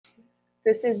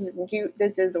This is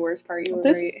the worst part. You were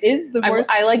This right. is the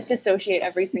worst. I like dissociate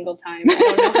every single time. I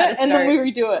don't know how to start. And then we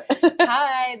redo it.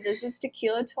 Hi, this is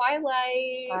Tequila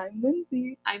Twilight. I'm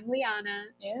Lindsay. I'm Liana.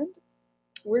 And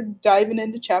we're diving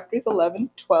into chapters 11,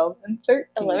 12, and 13.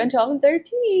 11, 12, and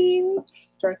 13.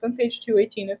 Starts on page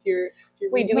 218 if you're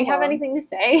Wait, do we have anything to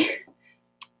say?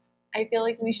 I feel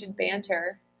like we should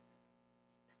banter.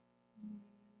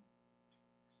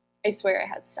 I swear I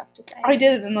had stuff to say. I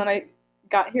did, and then I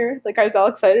got here, like I was all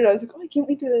excited. I was like, oh, I can't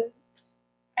wait to...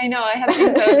 I know, I had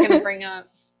things I was going to bring up.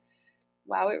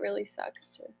 Wow, it really sucks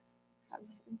to have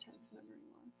intense memory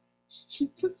loss.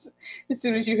 As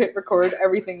soon as you hit record,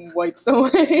 everything wipes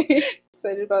away.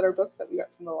 Excited about our books that we got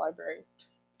from the library.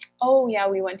 Oh, yeah,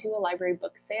 we went to a library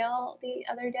book sale the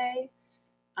other day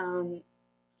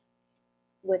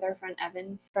with our friend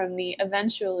Evan from the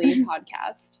Eventually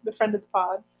podcast. The friend of the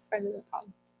pod. Friend of the pod.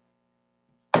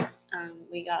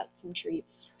 We got some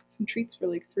treats. Some treats for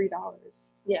like $3.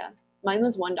 Yeah. Mine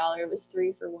was $1. It was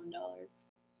 3 for $1.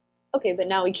 Okay, but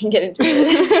now we can get into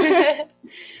it.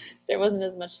 There wasn't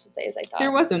as much to say as I thought.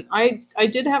 There wasn't. I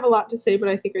did have a lot to say, but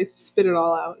I think I spit it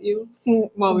all out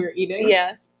while we were eating.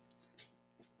 Yeah.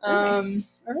 All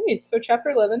right. So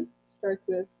chapter 11 starts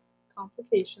with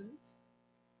complications.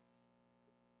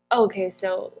 Okay,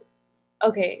 so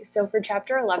for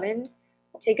chapter 11,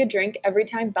 take a drink every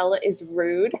time Bella is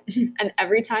rude and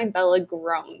every time Bella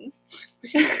groans.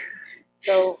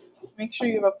 So make sure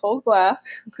you have a full glass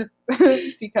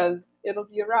because it'll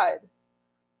be a ride.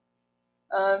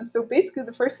 So basically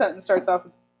the first sentence starts off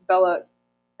with Bella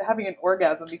having an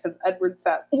orgasm because Edward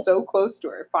sat so close to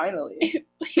her, finally.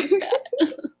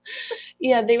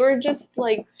 Yeah, they were just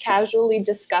like casually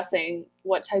discussing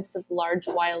what types of large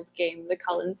wild game the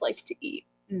Cullens like to eat.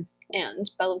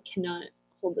 And Bella cannot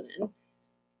hold it in.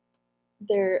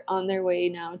 They're on their way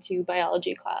now to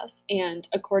biology class, and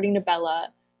according to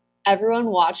Bella, everyone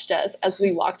watched us as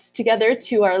we walked together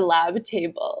to our lab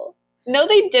table. No,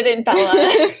 they didn't,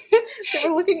 Bella. They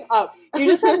were looking up. You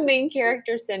just have main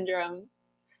character syndrome.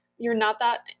 You're not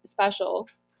that special.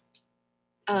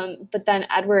 But then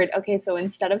Edward, okay, so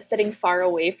instead of sitting far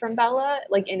away from Bella,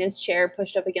 like in his chair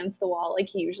pushed up against the wall like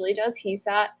he usually does, he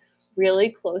sat really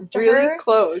close to her. Really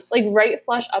close. Like right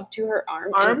flush up to her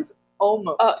arm. Arms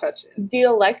almost touching. The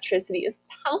electricity is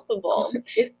palpable.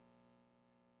 It's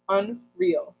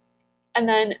unreal. And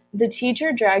then the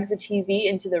teacher drags a TV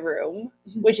into the room,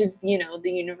 which is, the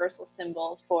universal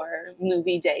symbol for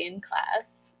movie day in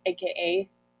class, aka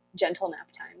gentle nap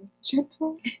time.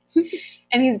 Gentle.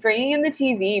 And he's bringing in the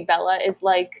TV. Bella is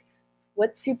like,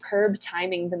 what superb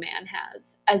timing the man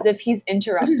has, as if he's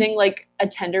interrupting like a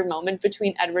tender moment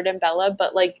between Edward and Bella,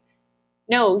 but like,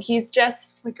 no, he's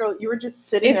just like, girl, you were just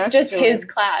sitting. It's just his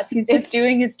class. He's just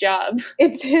doing his job.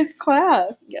 It's his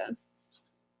class. Yeah.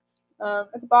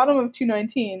 At the bottom of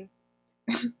 219.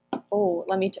 Oh,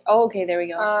 okay, there we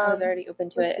go. I was already open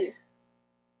to it. See.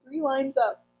 3 lines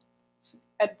up.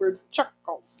 Edward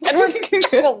chuckles. Edward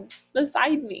chuckles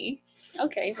beside me.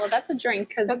 Okay, well that's a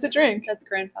drink. That's a drink. That's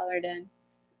grandfathered in.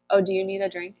 Oh, do you need a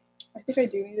drink? I think I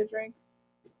do need a drink.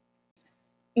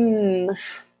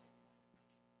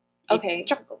 Okay.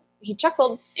 He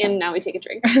chuckled, and now we take a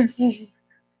drink.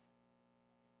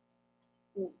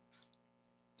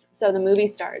 So the movie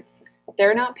starts.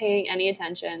 They're not paying any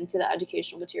attention to the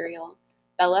educational material.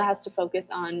 Bella has to focus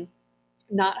on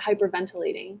not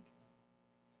hyperventilating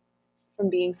from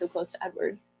being so close to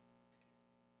Edward.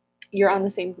 You're on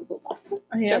the same Google Doc.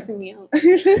 It's stressing me out.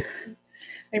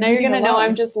 Now you're going to know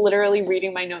I'm just literally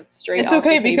reading my notes straight off. It's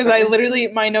okay because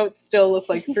my notes still look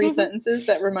like 3 sentences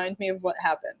that remind me of what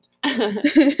happened.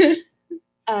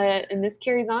 And this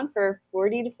carries on for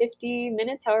 40 to 50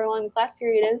 minutes, however long the class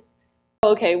period is.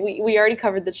 Okay, we already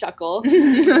covered the chuckle.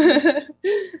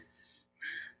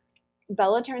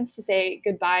 Bella turns to say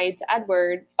goodbye to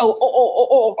Edward.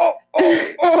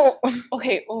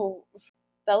 Okay,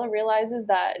 Bella realizes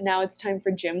that now it's time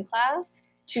for gym class,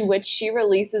 to which she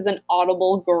releases an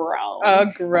audible groan. A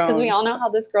groan. Because we all know how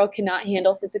this girl cannot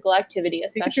handle physical activity,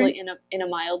 especially in a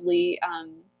mildly,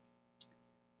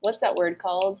 what's that word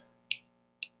called?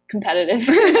 Competitive.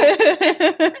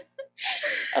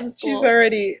 Of school. She's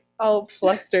already all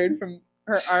flustered from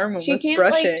her arm almost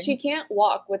brushing. She can't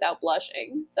walk without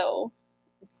blushing, so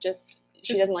it's just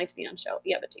she doesn't like to be on show.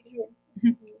 Yeah, but take it.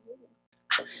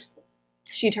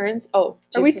 She turns. Oh,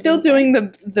 are we still doing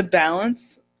the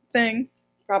balance thing?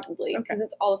 Probably, because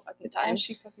it's all the fucking time.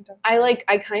 She fucking time.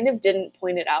 I kind of didn't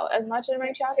point it out as much in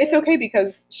my chapter. It's okay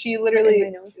because she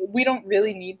literally. We don't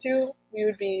really need to. We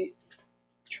would be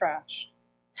trash.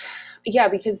 Yeah,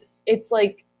 because it's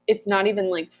like it's not even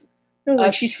like. No,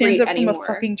 like she stands up anymore. from a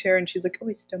fucking chair and she's like, "Oh,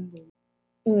 I stumbled."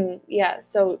 Yeah,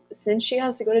 so since she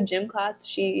has to go to gym class,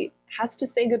 she has to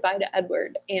say goodbye to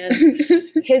Edward. And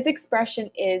his expression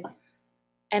is,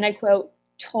 and I quote,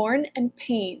 torn and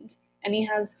pained. And he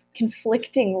has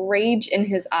conflicting rage in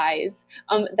his eyes.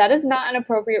 That is not an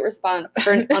appropriate response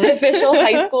for an unofficial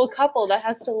high school couple that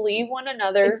has to leave one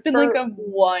another It's been for like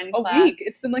one a class. week.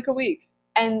 It's been like a week.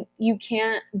 And you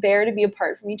can't bear to be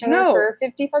apart from each other No. for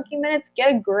 50 fucking minutes.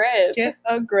 Get a grip. Get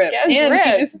a grip. Get a and grip.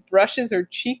 He just brushes her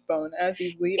cheekbone as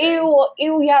he's leaving.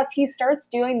 Ew, yes. He starts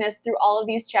doing this through all of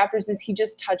these chapters as he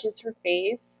just touches her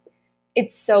face.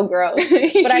 It's so gross.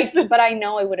 But I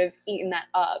know I would have eaten that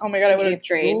up. Oh my god, I would have eighth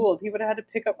grade. drooled. He would have had to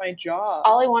pick up my jaw.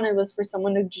 All I wanted was for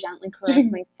someone to gently caress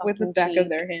my fucking with the back cheek. of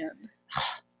their hand.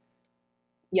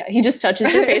 Yeah, he just touches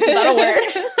her face without a word.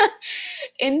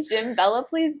 In gym, Bella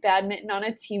plays badminton on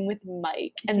a team with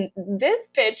Mike. And this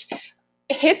bitch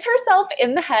hits herself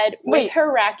in the head with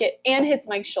her racket and hits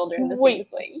Mike's shoulder in the same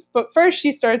swing. But first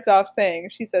she starts off saying,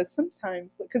 she says,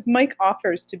 sometimes, because Mike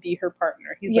offers to be her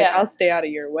partner. He's like, I'll stay out of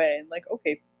your way. And like,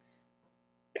 okay,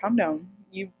 calm down.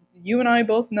 You and I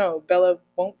both know Bella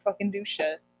won't fucking do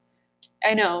shit.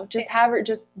 I know. Just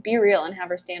be real and have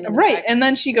her stand in the right. back. And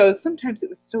then she goes, sometimes it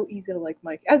was so easy to like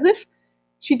Mike. As if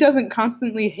she doesn't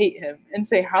constantly hate him and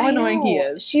say how annoying he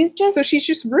is. She's just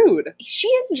rude.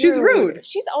 She's rude.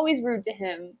 She's always rude to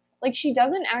him. Like, she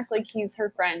doesn't act like he's her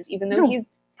friend, even though he's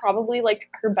probably like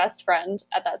her best friend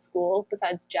at that school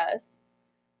besides Jess.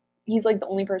 He's like the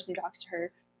only person who talks to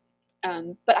her.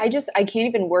 But I can't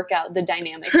even work out the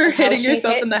dynamics. Her hitting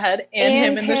herself in the head and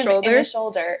him in the shoulder. In the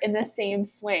shoulder in the same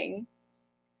swing.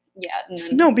 Yeah. And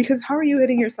then, no, because how are you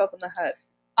hitting yourself in the head?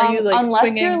 Are you like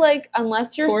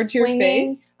unless you're towards swinging, your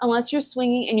face? Unless you're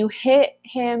swinging and you hit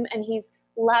him and he's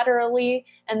laterally,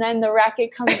 and then the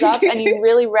racket comes up and you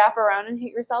really wrap around and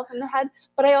hit yourself in the head.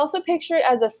 But I also picture it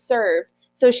as a serve.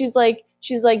 So she's like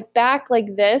back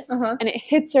like this, and it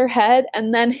hits her head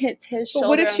and then hits his shoulder. But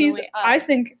what if she's? I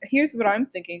think here's what I'm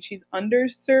thinking. She's under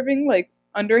serving, like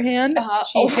underhand.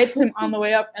 She hits him on the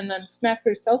way up and then smacks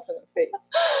herself in the face.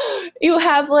 You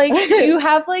have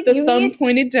the thumb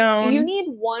pointed down. You need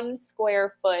 1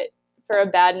 square foot for a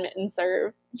badminton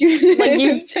serve.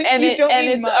 It's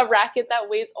a racket that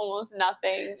weighs almost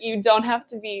nothing. You don't have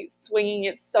to be swinging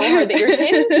it so hard that you're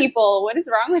hitting people. What is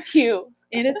wrong with you?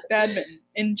 And it's badminton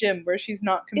in gym where she's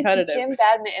not competitive. It's gym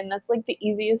badminton. That's like the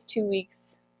easiest 2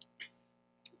 weeks.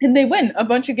 And they win a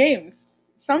bunch of games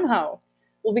somehow.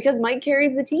 Well, because Mike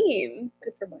carries the team.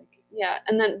 Good for Mike. Yeah,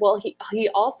 and then he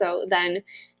also then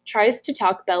tries to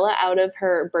talk Bella out of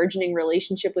her burgeoning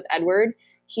relationship with Edward.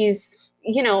 He's,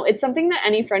 it's something that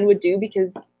any friend would do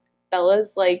because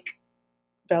Bella's like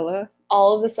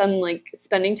all of a sudden like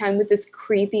spending time with this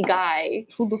creepy guy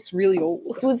who looks really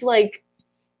old. Who's like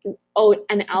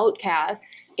an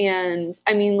outcast. And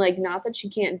I mean, like, not that she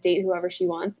can't date whoever she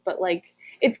wants, but like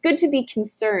it's good to be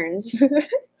concerned,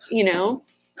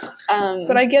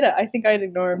 But I get it. I think I'd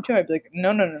ignore him too. I'd be like,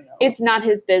 no. It's not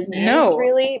his business,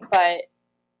 really. But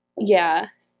yeah,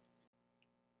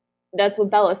 that's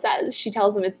what Bella says. She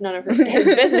tells him it's none of his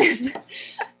business.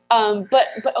 But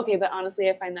honestly,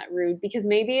 I find that rude because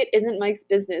maybe it isn't Mike's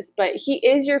business, but he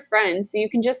is your friend, so you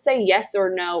can just say yes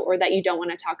or no, or that you don't want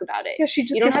to talk about it. Yeah, she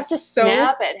just you don't have to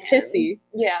snap at him. Pissy.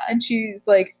 Yeah, and she's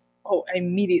like, "Oh, I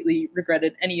immediately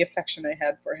regretted any affection I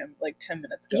had for him like 10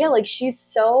 minutes ago." Yeah, like she's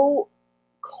so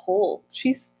cold.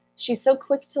 She's so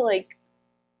quick to like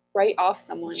write off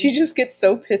someone. She just gets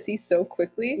so pissy so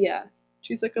quickly. Yeah,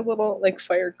 she's like a little like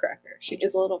firecracker. She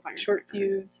just a little firecracker. Short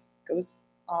fuse goes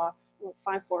off.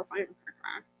 5'4"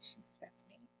 firecracker. That's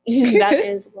me. That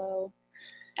is low.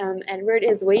 Edward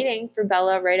is waiting for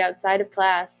Bella right outside of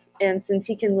class, and since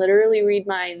he can literally read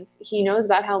minds, he knows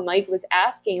about how Mike was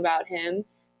asking about him,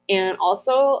 and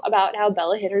also about how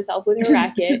Bella hit herself with her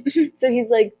racket. So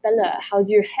he's like, "Bella, how's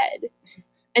your head?"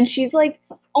 And she's like,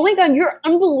 "Oh my god, you're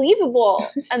unbelievable!"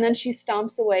 And then she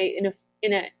stomps away in a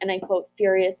and I quote,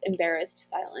 furious, embarrassed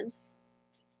silence.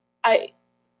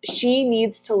 She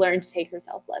needs to learn to take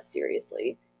herself less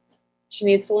seriously. She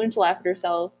needs to learn to laugh at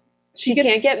herself. She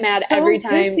can't get mad every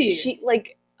time. Pissy. She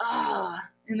like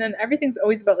And then everything's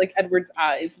always about like Edward's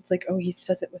eyes. It's like, oh, he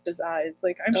says it with his eyes.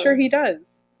 Like, I'm sure he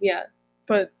does. Yeah.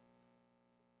 But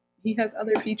he has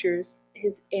other features.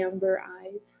 His amber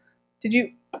eyes. Did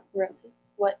you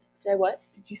What? Did I what?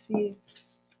 Did you see?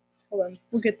 Hold on.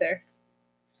 We'll get there.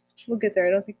 I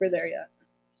don't think we're there yet.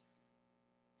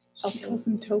 She calls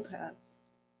him Topaz.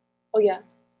 Oh, yeah.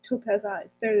 Topaz eyes.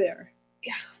 They're there.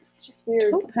 Yeah, it's just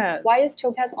weird. Topaz. Why is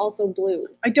Topaz also blue?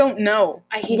 I don't know.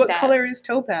 I hate what that. What color is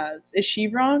Topaz? Is she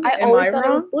wrong? I always thought it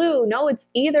was blue. No, it's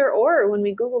either or. When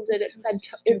we Googled it,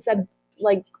 it said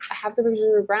like half the pictures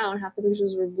were brown, half the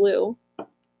pictures were blue.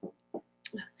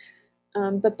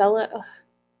 But Bella,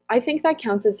 I think that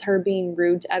counts as her being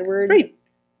rude to Edward. Right.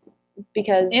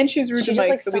 Because and she's rude to Mike,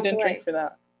 so we stomped didn't away. drink for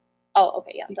that. Oh,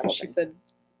 okay, yeah. Because she said,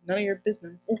 none of your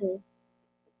business. Mm-hmm.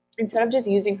 Instead of just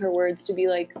using her words to be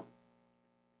like,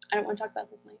 I don't want to talk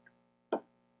about this, Mike.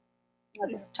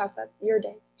 Let's talk about your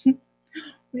day.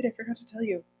 Wait, I forgot to tell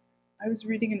you. I was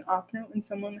reading an op note and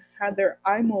someone had their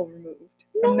eye mole removed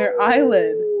from their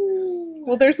eyelid.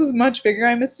 Well, theirs was much bigger,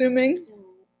 I'm assuming.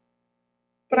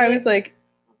 But I was like,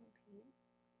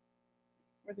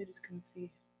 or they just couldn't see.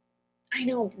 I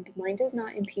know, mine does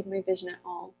not impede my vision at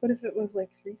all. What if it was like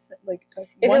 1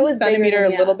 centimeter, a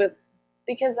little bit?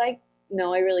 Because I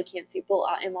really can't see. Well,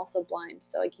 I'm also blind,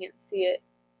 so I can't see it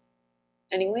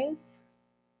anyways.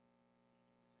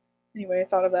 Anyway, I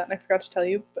thought of that and I forgot to tell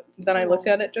you, but then I looked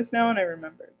at it just now and I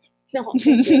remembered. No,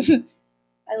 thank you.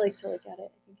 I like to look at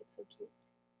it. I think it's so cute.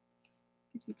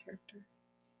 Gives you character.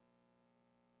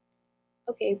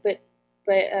 Okay,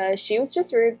 but she was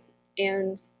just rude,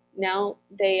 and now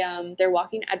they're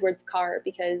walking Edward's car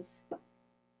because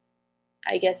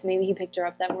I guess maybe he picked her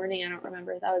up that morning. I don't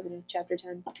remember. That was in chapter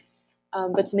 10.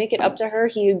 But to make it up to her,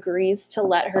 he agrees to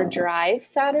let her drive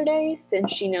Saturday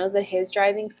since she knows that his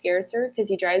driving scares her because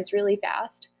he drives really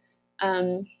fast.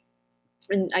 And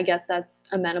I guess that's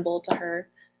amenable to her.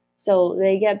 So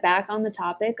they get back on the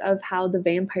topic of how the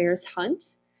vampires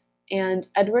hunt. And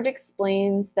Edward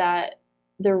explains that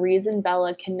the reason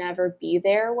Bella can never be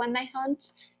there when they hunt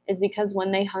is because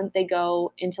when they hunt, they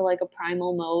go into like a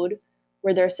primal mode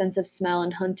where their sense of smell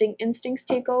and hunting instincts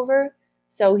take over.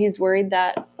 So he's worried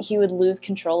that he would lose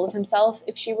control of himself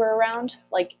if she were around,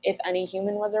 like if any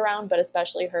human was around, but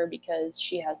especially her because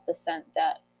she has the scent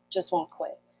that just won't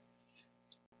quit.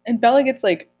 And Bella gets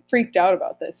like freaked out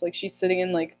about this. Like she's sitting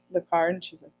in like the car and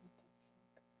she's like,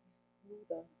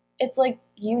 it's like,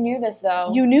 you knew this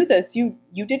though. You knew this. You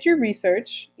did your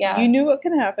research. Yeah. You knew what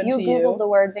could happen to you. You Googled the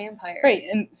word vampire. Right.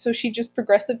 And so she just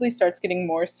progressively starts getting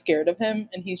more scared of him.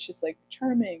 And he's just like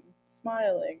charming,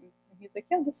 smiling. And he's like,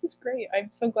 yeah, this is great.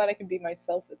 I'm so glad I can be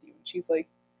myself with you. And she's like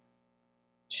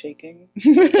shaking.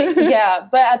 Yeah.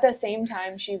 But at the same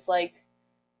time, she's like,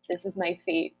 this is my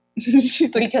fate.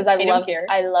 She's like, because I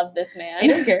love this man. I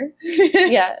don't care.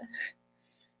 Yeah.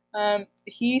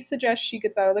 He suggests she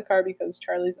gets out of the car because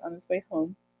Charlie's on his way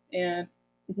home. And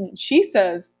she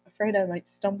says, afraid I might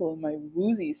stumble in my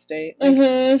woozy state.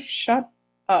 Like, shut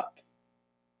up.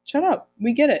 Shut up.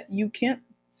 We get it. You can't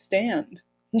stand.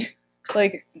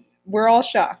 Like, we're all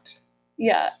shocked.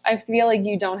 Yeah, I feel like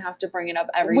you don't have to bring it up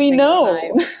every single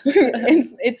time.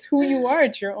 It's who you are.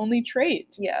 It's your only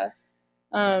trait. Yeah.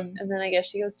 And then I guess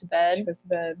she goes to bed. She goes to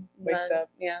bed, wakes up.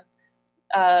 Yeah.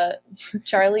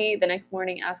 Charlie the next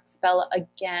morning asks Bella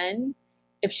again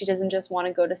if she doesn't just want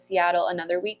to go to Seattle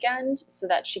another weekend so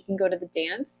that she can go to the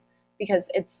dance because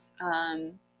it's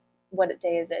what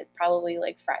day is it? Probably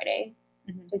like Friday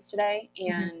is today,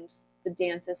 and the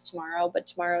dance is tomorrow. But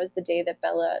tomorrow is the day that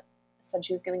Bella said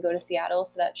she was going to go to Seattle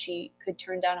so that she could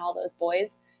turn down all those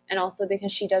boys, and also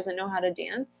because she doesn't know how to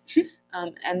dance,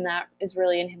 and that is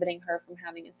really inhibiting her from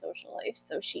having a social life.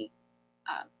 So she,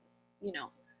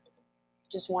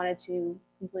 just wanted to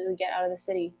completely get out of the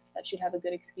city so that she'd have a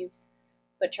good excuse.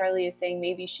 But Charlie is saying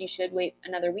maybe she should wait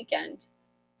another weekend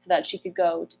so that she could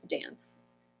go to the dance.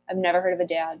 I've never heard of a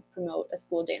dad promote a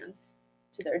school dance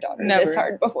to their daughter this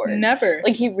hard before. Never.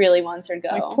 Like, he really wants her to go.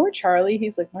 Like, poor Charlie,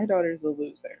 he's like, my daughter's a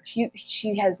loser.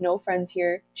 She has no friends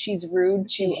here. She's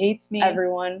rude. She hates me.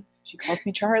 Everyone. She calls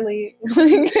me Charlie.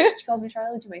 She calls me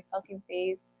Charlie to my fucking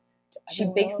face. She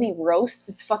bakes me roasts.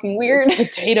 It's fucking weird.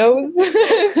 Potatoes.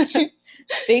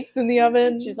 Steaks in the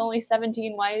oven. She's only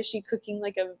 17. Why is she cooking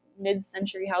like a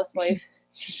mid-century housewife?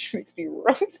 She makes me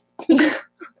roast.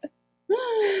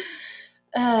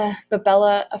 But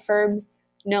Bella affirms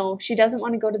no, she doesn't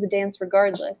want to go to the dance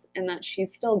regardless, and that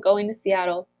she's still going to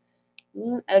Seattle.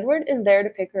 Edward is there to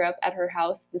pick her up at her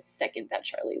house the second that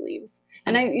Charlie leaves.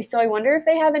 And I wonder if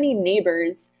they have any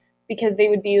neighbors, because they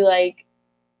would be like,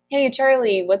 hey,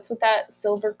 Charlie, what's with that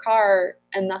silver car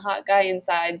and the hot guy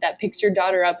inside that picks your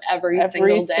daughter up every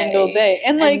single day?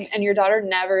 And your daughter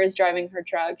never is driving her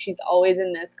truck. She's always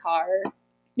in this car.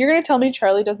 You're going to tell me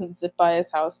Charlie doesn't zip by his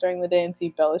house during the day and see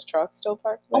Bella's truck still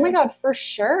parked there? Oh my God, for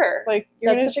sure. Like,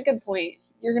 that's such a good point.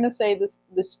 You're going to say this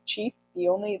chief, the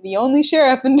only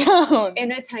sheriff in town.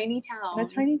 In a tiny town.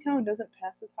 Doesn't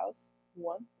pass his house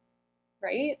once.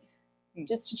 Right?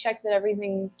 Just to check that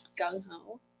everything's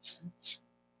gung-ho.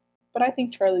 But I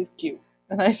think Charlie's cute,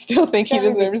 and I still think he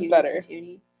deserves better.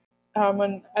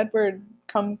 When Edward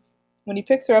comes, when he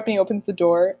picks her up and he opens the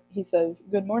door, he says,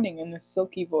 good morning in a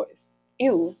silky voice.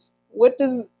 Ew. What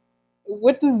does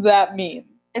that mean?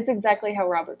 It's exactly how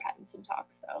Robert Pattinson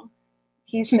talks, though.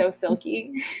 He's so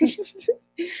silky.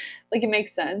 Like, it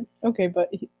makes sense. Okay,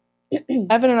 but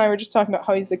Evan and I were just talking about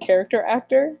how he's a character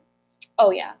actor. Oh,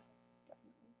 yeah.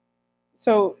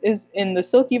 So is in the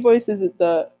silky voice, is it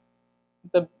the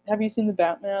have you seen the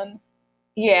Batman?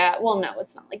 Yeah, well, no,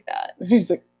 it's not like that. He's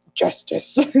like,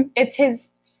 justice. It's his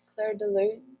Claire de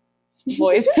Lune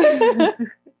voice.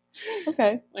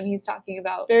 Okay. When he's talking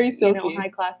about, very silky, high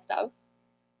class stuff.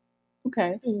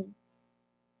 Okay.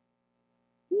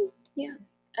 Yeah.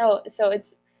 Oh, so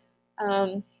it's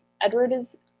Edward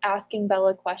is asking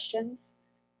Bella questions,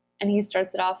 and he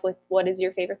starts it off with, "What is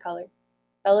your favorite color?"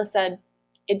 Bella said,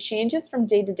 "It changes from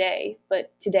day to day,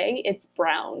 but today it's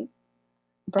brown."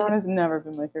 Brown has never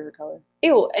been my favorite color.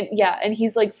 Ew, and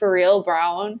he's like, "For real,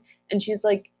 brown?" And she's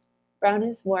like, "Brown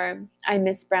is warm. I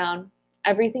miss brown.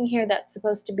 Everything here that's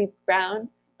supposed to be brown,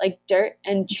 like dirt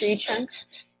and tree trunks,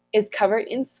 is covered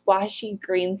in squashy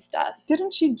green stuff."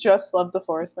 Didn't she just love the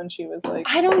forest when she was like...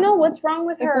 I don't know what's wrong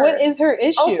with her. What is her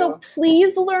issue? Also,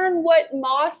 please learn what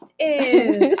moss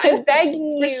is. I'm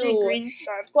begging you. Squishy green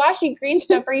stuff. Squashy green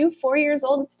stuff. Are you 4 years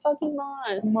old? It's fucking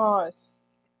moss. Moss.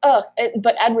 Ugh,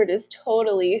 but Edward is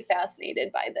totally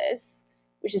fascinated by this,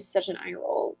 which is such an eye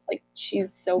roll. Like,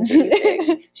 she's so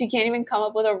basic. She can't even come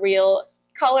up with a real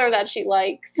color that she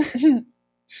likes. He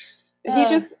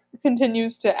just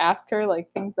continues to ask her,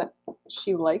 like, things that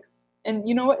she likes. And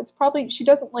you know what? It's probably, she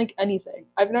doesn't like anything.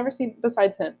 I've never seen,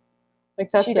 besides him.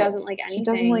 Like, that's she doesn't like anything.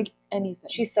 She doesn't like anything.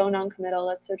 She's so non-committal.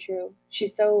 That's so true.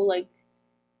 She's so, like,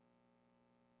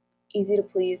 easy to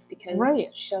please because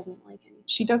she doesn't like anything.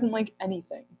 She doesn't like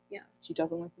anything. Yeah. She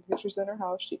doesn't like the pictures in her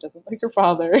house. She doesn't like her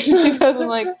father. She doesn't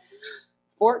like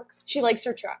forks. She likes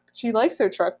her truck. She likes her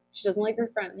truck. She doesn't like her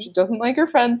friends. She doesn't like her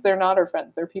friends. They're not her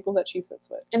friends. They're people that she sits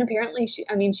with. And apparently, she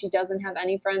doesn't have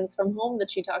any friends from home that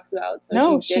she talks about. So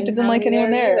no, she didn't like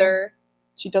anyone there. Either.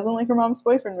 She doesn't like her mom's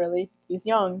boyfriend, really. He's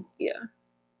young. Yeah.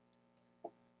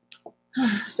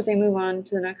 But they move on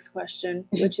to the next question,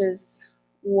 which is,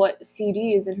 what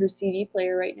CD is in her CD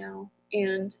player right now?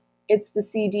 And it's the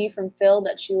CD from Phil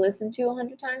that she listened to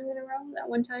 100 times in a row that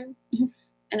one time. Mm-hmm.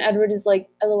 And Edward is like,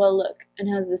 "LOL, look," and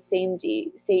has the same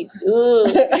Ooh.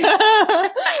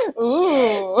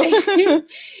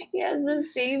 He has the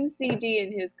same CD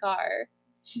in his car.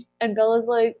 And Bella's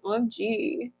like,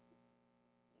 "OMG,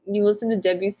 you listen to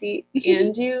Debussy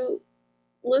and you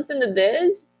listen to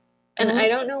this?" And I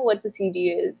don't know what the CD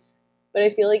is, but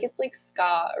I feel like it's like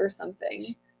ska or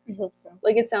something. I hope so.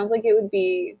 Like, it sounds like it would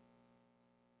be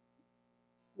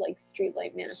like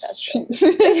Streetlight Manifesto.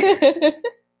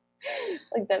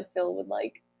 Like that Phil would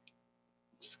like.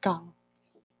 Ska.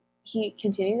 He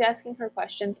continues asking her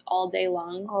questions all day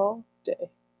long. All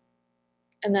day.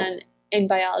 And then in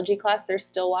biology class, they're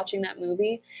still watching that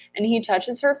movie. And he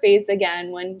touches her face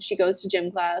again when she goes to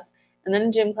gym class. And then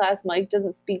in gym class, Mike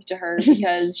doesn't speak to her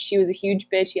because she was a huge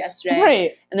bitch yesterday.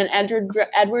 Right. And then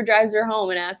Edward drives her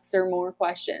home and asks her more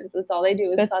questions. That's all they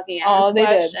do is That's fucking ask all they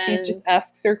questions. did. He just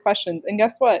asks her questions. And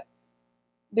guess what?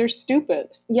 They're stupid.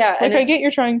 Yeah. Like, I get you're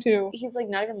trying to... He's, like,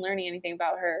 not even learning anything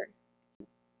about her.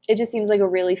 It just seems like a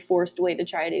really forced way to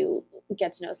try to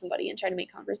get to know somebody and try to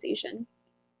make conversation.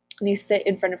 And they sit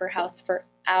in front of her house for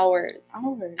hours.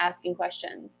 Asking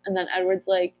questions. And then Edward's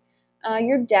like,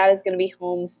 "Your dad is going to be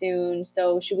home soon,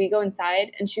 so should we go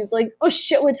inside?" And she's like, "Oh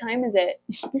shit, what time is it?"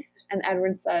 And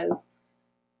Edward says,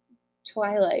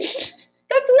 "Twilight."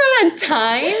 That's not a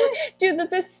time. Dude,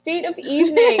 that's a state of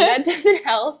evening. That doesn't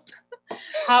help.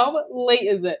 How late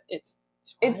is it?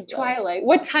 It's twilight.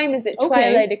 What time is it? Okay.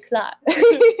 Twilight o'clock.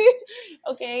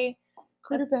 Okay.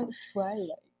 Quarter past twilight.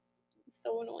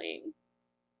 So annoying.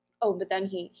 Oh, but then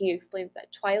he explains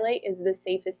that twilight is the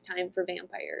safest time for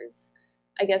vampires.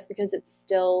 I guess because it's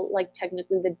still, like,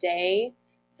 technically the day,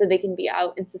 so they can be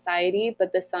out in society,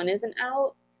 but the sun isn't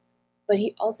out. But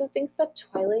he also thinks that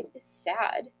twilight is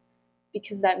sad,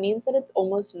 because that means that it's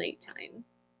almost nighttime.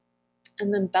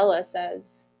 And then Bella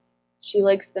says she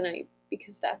likes the night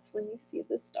because that's when you see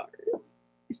the stars.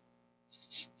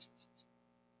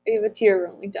 I have a tear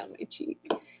rolling down my cheek.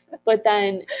 But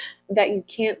then that you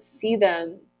can't see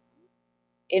them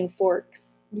in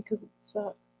Forks. Because it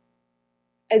sucks.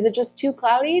 Is it just too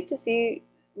cloudy to see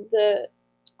the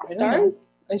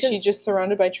stars? Is she just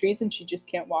surrounded by trees and she just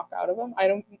can't walk out of them?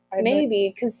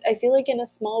 Maybe, because I feel like in a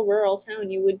small rural town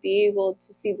you would be able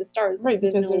to see the stars because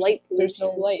there's no light pollution. There's no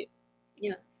light.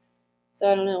 Yeah. So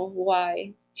I don't know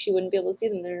why she wouldn't be able to see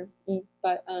them there.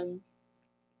 But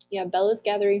yeah, Bella's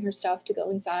gathering her stuff to go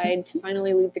inside to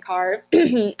finally leave the car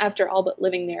after all but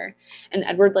living there. And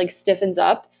Edward, like, stiffens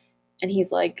up And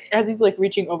he's like, as he's like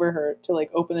reaching over her to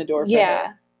like open the door for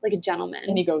her. Like a gentleman.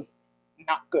 And he goes,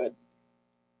 not good.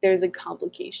 There's a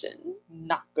complication.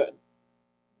 Not good.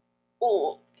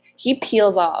 Oh. He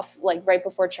peels off like right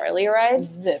before Charlie arrives.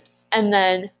 Zips. And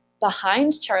then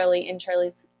behind Charlie in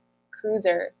Charlie's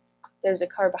cruiser, there's a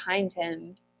car behind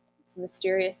him. It's a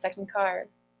mysterious second car.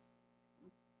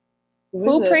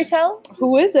 Who, pray tell?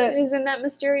 Who is it? Is in that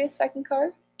mysterious second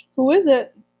car? Who is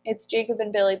it? It's Jacob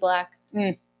and Billy Black.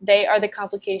 Mm. They are the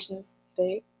complications.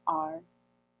 They are.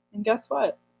 And guess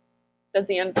what? That's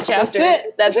the end of the chapter.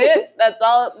 That's it. That's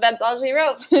all she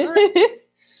wrote.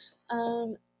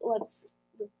 Let's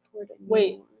record it.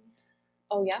 Wait.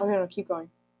 Oh yeah? Okay, no, keep going.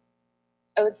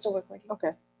 Oh, it's still recording.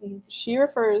 Okay. She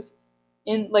refers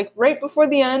in like right before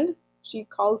the end, she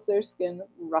calls their skin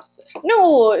russet.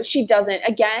 No, she doesn't.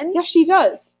 Again? Yes, she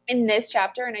does. In this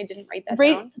chapter, and I didn't write that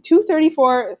right, down.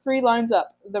 234, 3 lines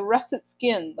up. The russet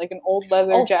skin, like an old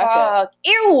leather jacket. Fuck.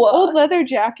 Ew! Old leather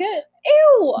jacket?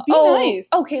 Ew! Be nice.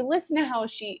 Okay, listen to how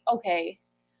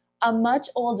a much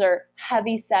older,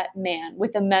 heavy-set man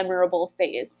with a memorable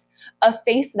face. A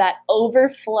face that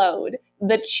overflowed,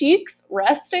 the cheeks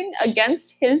resting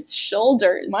against his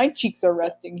shoulders. My cheeks are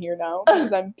resting here now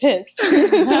because I'm pissed.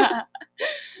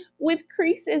 With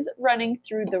creases running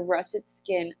through the russet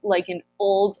skin like an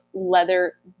old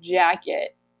leather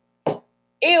jacket.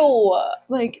 Ew!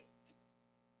 Like,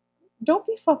 don't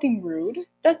be fucking rude.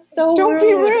 That's so Don't rude.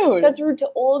 be rude. That's rude to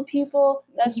old people.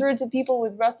 That's rude to people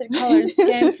with russet-colored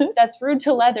skin. That's rude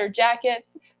to leather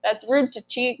jackets. That's rude to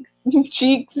cheeks.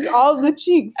 Cheeks. All the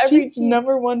cheeks. Every Cheeks, cheek.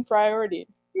 number one priority.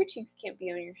 Your cheeks can't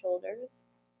be on your shoulders.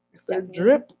 They're Stephanie.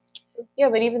 drip. Yeah,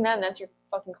 but even then, that's your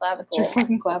fucking clavicle. It's your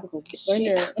fucking clavicle.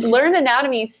 Learn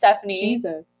anatomy, Stephanie.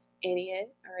 Jesus.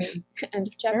 Idiot. All right. End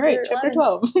of chapter All right, chapter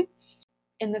 12.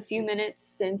 In the few minutes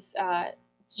since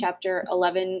chapter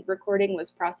 11 recording was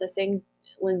processing,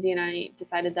 Lindsay and I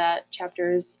decided that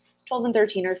chapters 12 and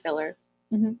 13 are filler.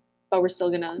 Mm-hmm. But we're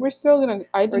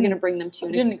gonna bring them to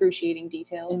an excruciating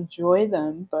detail. Enjoy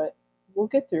them, but we'll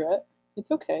get through it.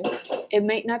 It's okay. It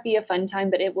might not be a fun time,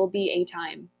 but it will be a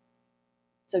time.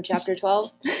 So chapter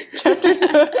 12. Chapter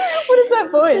 12. What is that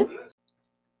voice?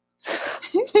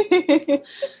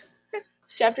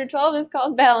 Chapter 12 is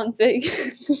called Balancing.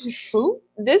 Who?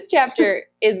 This chapter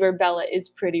is where Bella is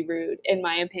pretty rude, in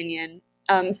my opinion.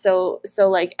 So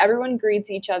like everyone greets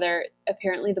each other.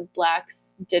 Apparently the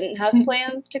Blacks didn't have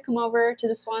plans to come over to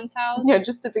the Swan's house. Yeah,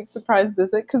 just a big surprise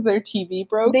visit because their TV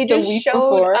broke They just the week showed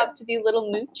before. up to be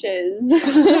little mooches.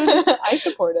 I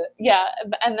support it. Yeah,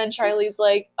 and then Charlie's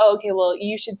like, oh, okay, well,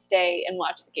 you should stay and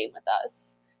watch the game with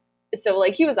us. So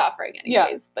like he was offering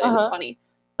anyways, but it was funny.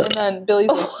 And then Billy's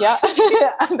like, yeah.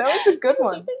 That was a good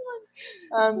one.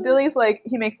 Billy's like,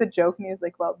 he makes a joke and he's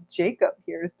like, well, Jacob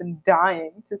here has been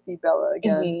dying to see Bella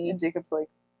again. Mm-hmm. And Jacob's like,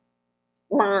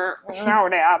 no,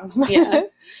 Dad. Yeah.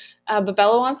 But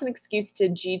Bella wants an excuse to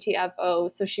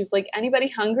GTFO. So she's like, anybody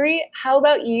hungry? How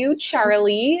about you,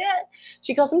 Charlie?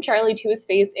 She calls him Charlie to his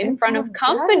face in front of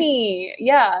company. Guests.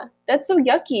 Yeah. That's so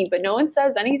yucky, but no one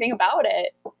says anything about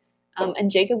it.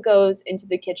 And Jacob goes into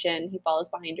the kitchen. He follows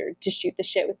behind her to shoot the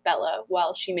shit with Bella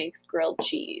while she makes grilled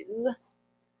cheese.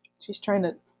 He's trying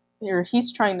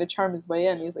to charm his way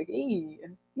in. He's like, hey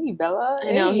Bella.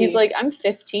 I know. He's like, I'm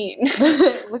 15.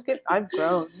 Look at, I've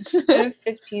grown. I'm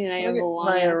 15 and I have a long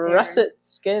my russet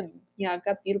skin. Yeah, I've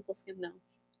got beautiful skin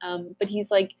now. But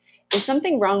he's like, is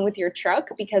something wrong with your truck?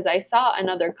 Because I saw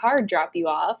another car drop you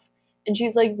off. And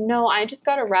she's like, no, I just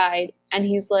got a ride. And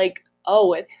he's like, oh,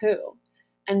 with who?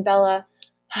 And Bella,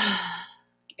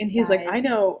 and he's like, I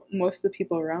know most of the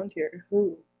people around here.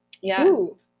 Who? Yeah.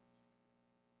 Who?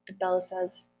 And Bella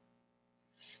says,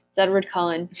 it's Edward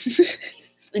Cullen.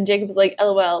 And Jacob's like,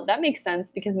 LOL, that makes sense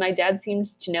because my dad seemed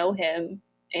to know him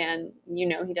and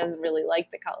he doesn't really like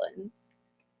the Cullens.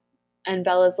 And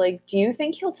Bella's like, do you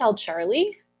think he'll tell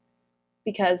Charlie?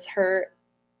 Because her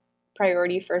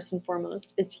priority first and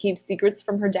foremost is to keep secrets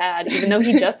from her dad, even though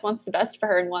he just wants the best for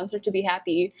her and wants her to be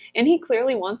happy. And he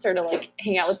clearly wants her to like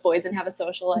hang out with boys and have a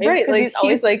social life. Right, like he's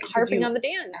always like harping on the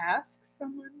dance. Ask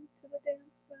someone to the dance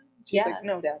then? She's yeah. Like,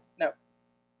 no, Dad, no.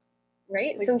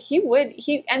 Right? Like, so he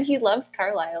loves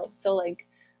Carlisle. So like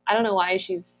I don't know why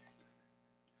she's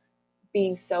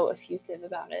being so effusive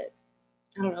about it.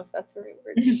 I don't know if that's the right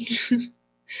word.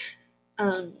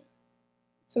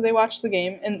 So they watch the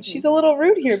game, and she's a little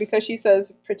rude here because she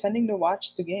says, pretending to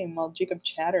watch the game while Jacob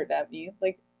chattered at me.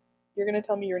 Like, you're going to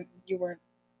tell me you weren't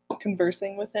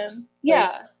conversing with him?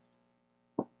 Yeah.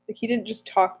 Like, he didn't just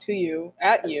talk to you,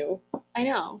 at you. I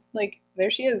know. Like,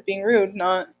 there she is, being rude,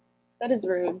 not... That is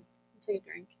rude. I'll take a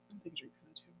drink. I'll take a drink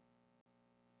from too.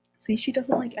 See, she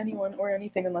doesn't like anyone or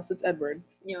anything unless it's Edward.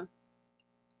 Yeah.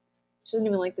 She doesn't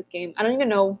even like this game. I don't even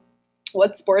know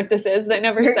what sport this is. They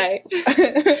never say.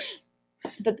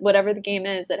 But whatever the game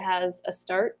is, it has a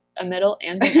start, a middle,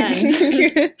 and an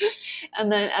end.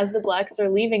 And then as the Blacks are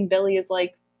leaving, Billy is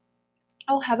like,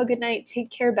 oh, have a good night. Take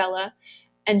care, Bella.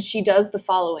 And she does the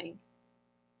following.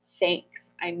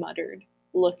 Thanks, I muttered,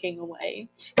 looking away.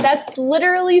 That's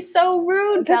literally so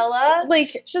rude, Bella.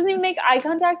 Like, she doesn't even make eye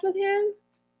contact with him.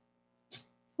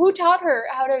 Who taught her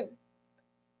how to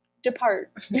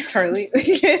depart? Charlie.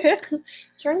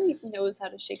 Charlie knows how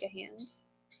to shake a hand.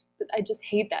 But I just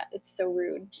hate that. It's so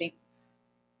rude.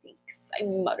 Thanks. I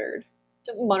muttered.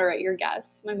 Don't mutter at your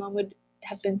guests. My mom would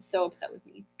have been so upset with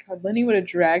me. God, Lenny would have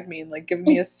dragged me and like given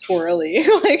me a swirly.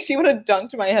 Like she would have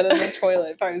dunked my head in the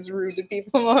toilet if I was rude to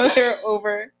people while they were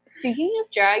over. Speaking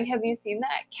of drag, have you seen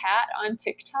that cat on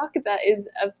TikTok that is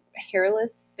a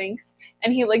hairless sphinx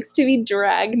and he likes to be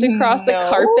dragged across a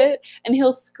carpet and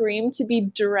he'll scream to be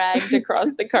dragged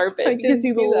across the carpet because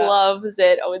he loves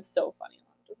it. Oh, it's so funny.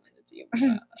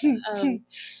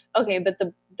 Okay, but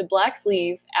the Blacks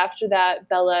leave. After that,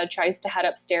 Bella tries to head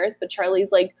upstairs, but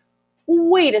Charlie's like,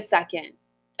 wait a second.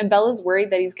 And Bella's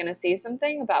worried that he's going to say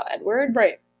something about Edward.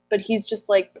 Right. But he's just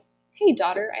like, hey,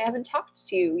 daughter, I haven't talked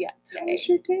to you yet today. How was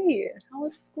your day? How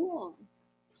was school?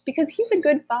 Because he's a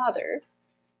good father.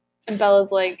 And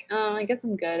Bella's like, oh, I guess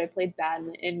I'm good. I played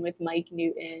badminton with Mike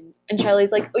Newton. And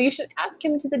Charlie's like, oh, you should ask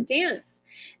him to the dance.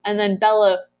 And then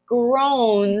Bella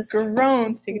groans. Take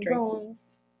a drink.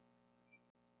 Groans.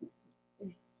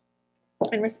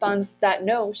 And responds that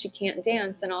no, she can't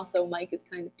dance. And also Mike is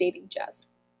kind of dating Jess.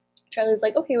 Charlie's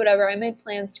like, okay, whatever. I made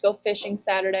plans to go fishing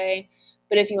Saturday.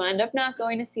 But if you end up not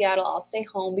going to Seattle, I'll stay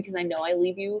home because I know I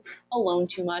leave you alone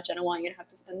too much. I don't want you to have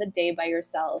to spend the day by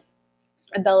yourself.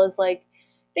 And Bella's like,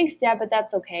 thanks, Dad, but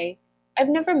that's okay. I've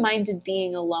never minded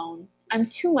being alone. I'm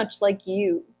too much like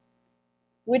you.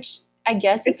 Which I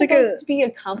guess is supposed to be a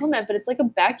compliment, but it's like a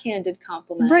backhanded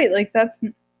compliment. Right, like that's...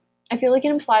 I feel like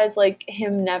it implies like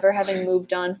him never having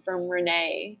moved on from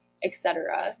Renee,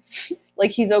 etc.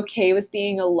 Like he's okay with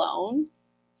being alone.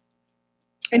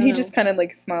 And he just kind of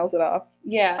like smiles it off.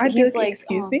 Yeah, I'd he's be like,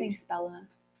 excuse me? Thanks, Bella.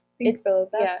 Thanks, Bella.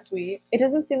 That's sweet. It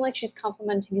doesn't seem like she's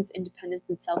complimenting his independence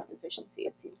and self-sufficiency.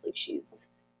 It seems like she's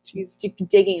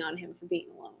digging on him for being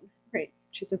alone. Right.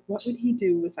 She's like, what would he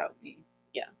do without me?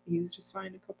 Yeah. He was just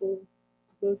fine a couple of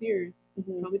those years.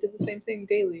 Mm-hmm. Probably did the same thing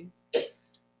daily.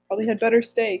 Probably had better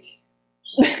steak.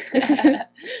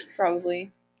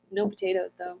 Probably. No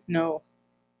potatoes, though. No.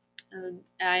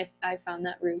 I found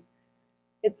that rude.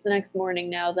 It's the next morning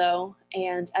now, though,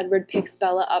 and Edward picks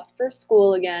Bella up for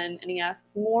school again, and he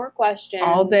asks more questions.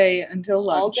 All day until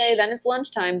lunch. All day, then it's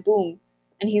lunchtime, boom.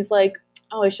 And he's like,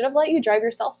 oh, I should have let you drive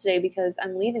yourself today because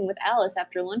I'm leaving with Alice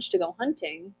after lunch to go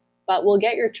hunting, but we'll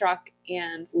get your truck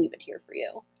and leave it here for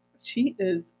you. She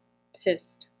is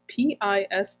pissed.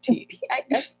 P-I-S-T.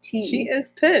 P-I-S-T. She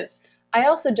is pissed. I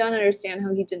also don't understand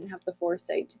how he didn't have the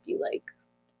foresight to be like,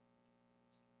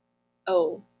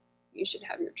 oh, you should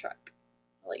have your truck.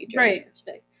 I'll let you drive yourself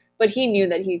today. But he knew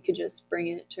that he could just bring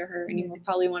it to her, and he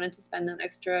probably wanted to spend that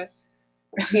extra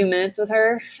few minutes with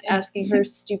her, asking her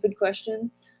stupid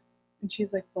questions. And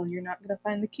she's like, well, you're not going to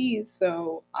find the keys,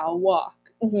 so I'll walk.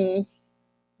 Mm-hmm.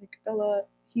 Like, Bella,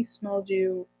 he smelled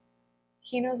you.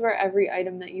 He knows where every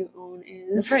item that you own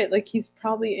is. That's right. Like, he's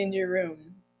probably in your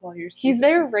room while you're sleeping. He's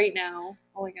there right now.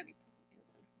 Oh my god.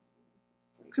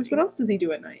 Because what else does he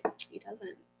do at night? He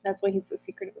doesn't. That's why he's so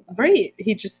secretive about it. Right.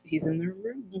 He's in their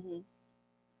room.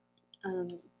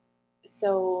 Mm-hmm.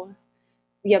 So,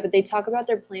 yeah, but they talk about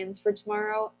their plans for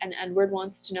tomorrow, and Edward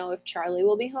wants to know if Charlie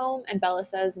will be home, and Bella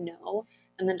says no.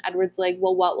 And then Edward's like,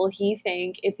 well, what will he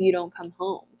think if you don't come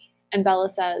home? And Bella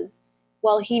says,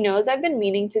 well, he knows I've been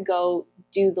meaning to go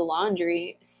do the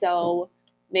laundry, so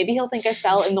maybe he'll think I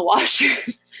fell in the washer,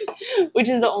 which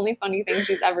is the only funny thing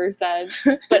she's ever said.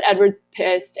 But Edward's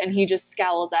pissed, and he just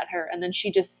scowls at her, and then she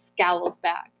just scowls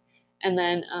back. And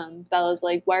then Bella's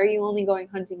like, why are you only going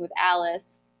hunting with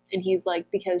Alice? And he's like,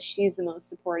 because she's the most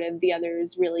supportive. The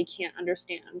others really can't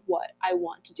understand what I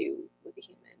want to do with a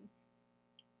human.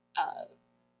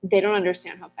 They don't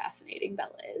understand how fascinating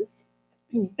Bella is.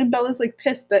 And Bella's like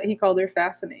pissed that he called her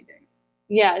fascinating.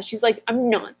 Yeah, she's like, I'm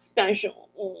not special.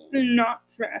 I'm not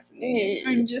fascinating.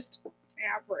 I'm just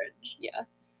average. Yeah.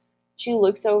 She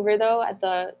looks over though at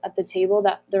the table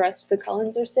that the rest of the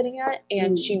Cullens are sitting at,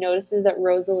 and she notices that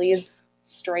Rosalie is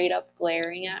straight up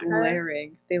glaring at her.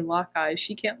 Glaring. They lock eyes.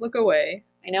 She can't look away.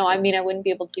 I know. I mean, I wouldn't be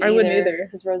able to. I wouldn't either,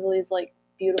 because Rosalie is like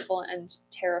beautiful and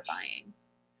terrifying.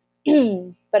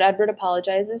 But Edward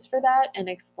apologizes for that and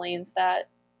explains that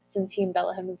since he and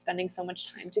Bella have been spending so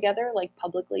much time together, like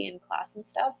publicly in class and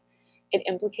stuff, it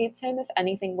implicates him if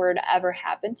anything were to ever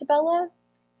happen to Bella.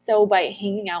 So by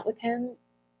hanging out with him,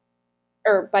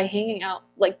 or by hanging out,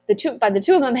 like the two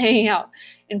of them hanging out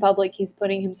in public, he's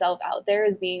putting himself out there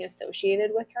as being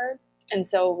associated with her. And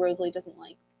so Rosalie doesn't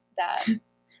like that.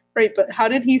 Right, but how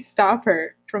did he stop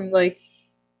her from, like,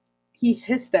 he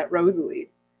hissed at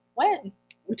Rosalie. When?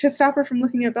 To stop her from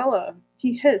looking at Bella.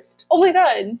 He hissed. Oh my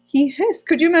god. He hissed.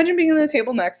 Could you imagine being on the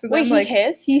table next to them? Wait, he like,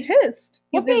 hissed? He hissed.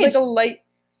 What He did, page? like, a light...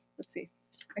 Let's see.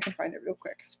 I can find it real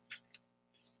quick.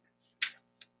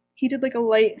 He did, like, a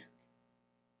light...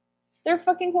 They're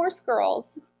fucking horse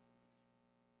girls.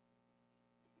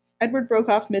 Edward broke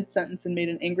off mid-sentence and made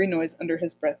an angry noise under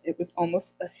his breath. It was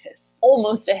almost a hiss.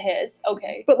 Almost a hiss.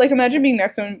 Okay. But, like, imagine being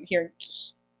next to him hearing...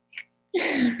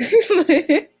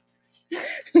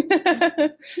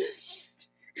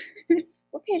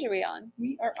 What page are we on?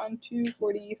 We are on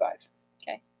 245.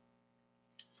 Okay.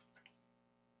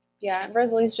 Yeah,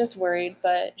 Rosalie's just worried,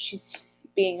 but she's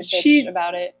being a bitch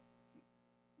about it.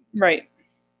 Right.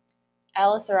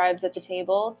 Alice arrives at the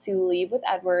table to leave with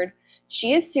Edward.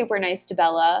 She is super nice to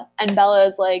Bella, and Bella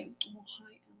is like, oh,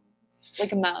 hi, Alice.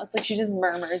 Like a mouse. Like, she just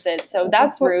murmurs it. So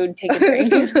that's rude. Take a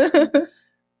drink.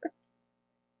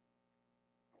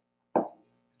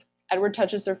 Edward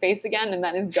touches her face again, and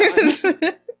then is gone.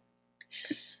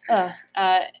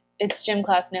 It's gym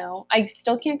class now. I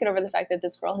still can't get over the fact that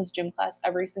this girl has gym class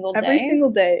every single day. Every single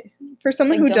day. For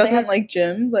someone Like, who doesn't like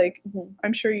gym, like, Mhm.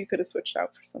 I'm sure you could have switched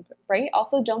out for something. Right?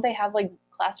 Also, don't they have, like,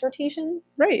 class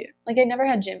rotations? Right. Like, I never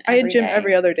had gym I had gym day.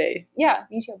 every other day. Yeah,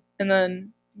 me too. And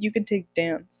then you could take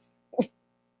dance.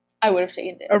 I would have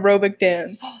taken it. Aerobic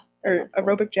dance. Or Sounds cool.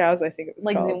 aerobic jazz, I think it was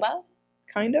Like called. Zumba?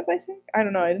 Kind of, I think. I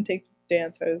don't know. I didn't take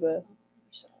dance. I was a...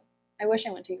 I wish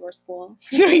I went to your school.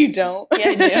 No, you don't. Yeah,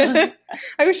 I do.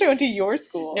 I wish I went to your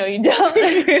school. No, you don't.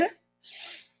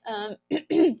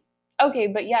 Okay,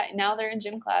 but yeah, now they're in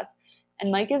gym class,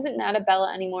 and Mike isn't mad at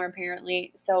Bella anymore,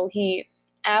 apparently. So he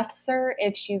asks her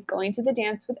if she's going to the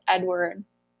dance with Edward.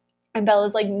 And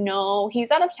Bella's like, no,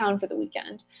 he's out of town for the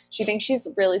weekend. She thinks she's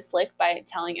really slick by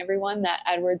telling everyone that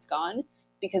Edward's gone,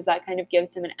 because that kind of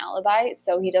gives him an alibi,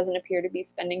 so he doesn't appear to be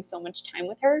spending so much time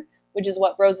with her, which is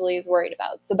what Rosalie is worried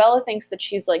about. So Bella thinks that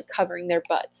she's, like, covering their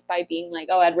butts by being like,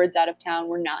 oh, Edward's out of town,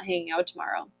 we're not hanging out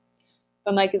tomorrow.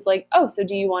 But Mike is like, oh, so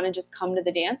do you want to just come to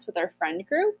the dance with our friend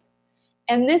group?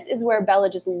 And this is where Bella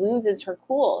just loses her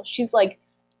cool. She's like,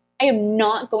 I am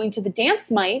not going to the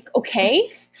dance, Mike, okay?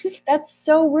 That's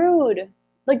so rude.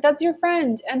 Like, that's your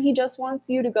friend, and he just wants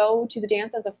you to go to the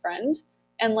dance as a friend,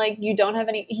 and, like,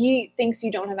 he thinks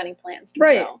you don't have any plans to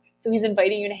go. So he's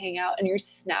inviting you to hang out, and you're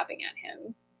snapping at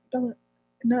him. Bella,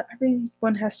 not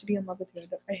everyone has to be in love with you.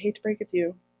 I hate to break it to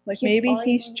you. Like, He's maybe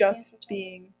already he's going to just dance with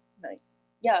being nice.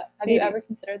 Yeah. Have Maybe. you ever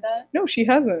considered that? No, she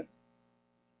hasn't.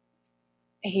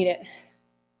 I hate it.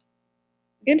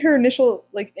 In her initial,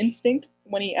 like, instinct,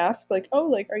 when he asked, like, oh,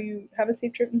 like, have a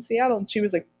safe trip in Seattle? And she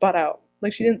was like, butt out.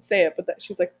 Like, she didn't say it, but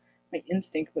she's like, my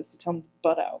instinct was to tell him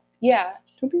butt out. Yeah.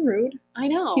 Don't be rude. I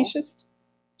know. He's just...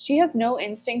 She has no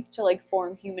instinct to, like,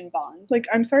 form human bonds. Like,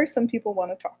 I'm sorry some people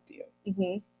want to talk to you.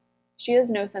 Mm-hmm. She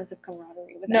has no sense of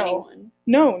camaraderie with anyone.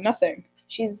 No, nothing.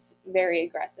 She's very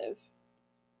aggressive.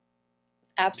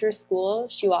 After school,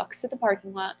 she walks to the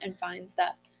parking lot and finds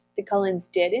that the Cullens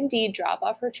did indeed drop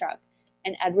off her truck,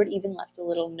 and Edward even left a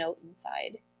little note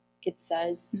inside. It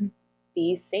says,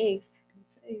 be safe. Be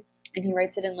safe. And he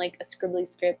writes it in, like, a scribbly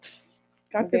script.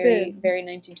 God very, forbid very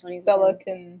 1920s. Bella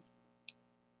can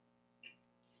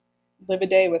live a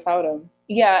day without him.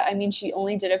 Yeah, I mean, she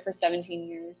only did it for 17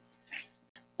 years.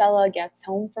 Bella gets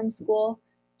home from school.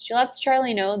 She lets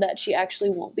Charlie know that she actually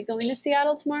won't be going to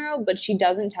Seattle tomorrow, but she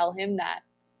doesn't tell him that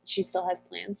she still has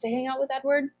plans to hang out with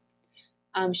Edward.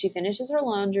 She finishes her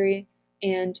laundry,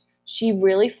 and she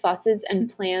really fusses and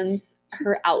plans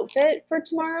her outfit for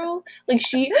tomorrow. Like,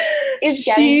 she is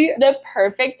getting the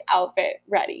perfect outfit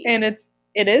ready. And it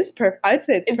is perfect. I'd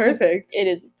say it's perfect. It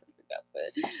is the perfect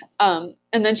outfit.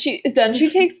 And then she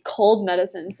takes cold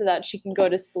medicine so that she can go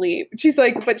to sleep. She's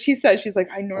like,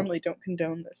 I normally don't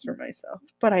condone this for myself,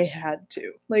 but I had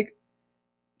to. Like,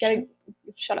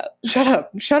 shut up.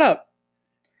 Shut up.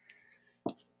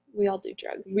 We all do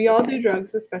drugs. We all do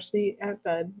drugs, especially at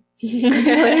bed. We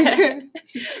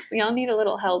all need a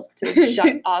little help to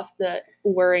shut off the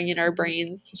whirring in our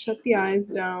brains. Shut the eyes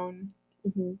down.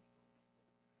 Mm-hmm.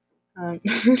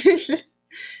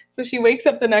 So she wakes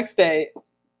up the next day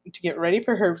to get ready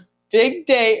for her big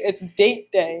day. It's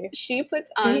date day. She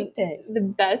puts on Date day. the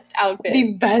best outfit.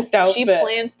 The best outfit. She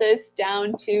plans this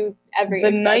down to every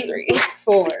accessory. The night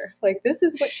before. Like, this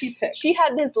is what she picked. She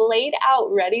had this laid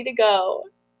out, ready to go.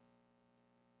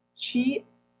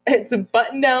 It's a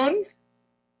button-down.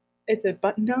 It's a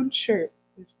button-down shirt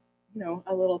with, you know,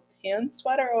 a little tan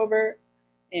sweater over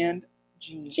and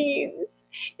jeans.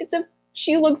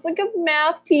 She looks like a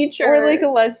math teacher. Or like a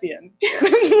lesbian.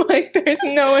 Like, there's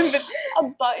no one but... A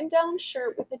button-down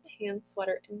shirt with a tan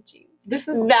sweater and jeans.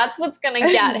 That's what's gonna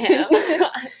get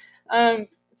him.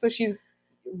 So she's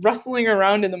rustling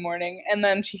around in the morning, and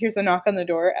then she hears a knock on the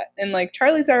door, and like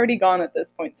Charlie's already gone at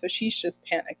this point, so she's just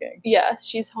panicking. Yeah,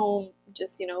 she's home,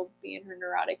 just, you know, being her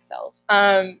neurotic self.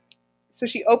 So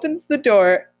she opens the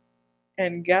door,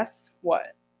 and guess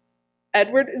what?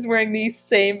 Edward is wearing the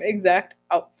same exact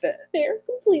outfit. They're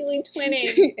completely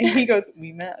twinning. And he goes,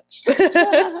 "We matched."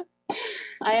 I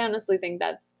honestly think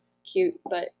that's cute,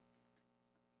 but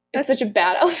it's such a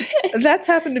bad outfit. That's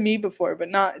happened to me before, but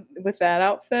not with that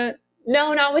outfit.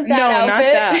 No, not with that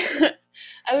outfit. Not that.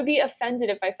 I would be offended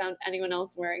if I found anyone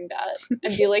else wearing that.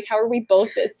 I'd be like, how are we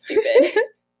both this stupid?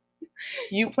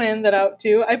 You planned that out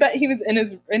too? I bet he was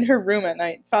in her room at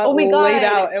night, saw it laid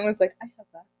out, and was like, I have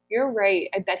that. You're right.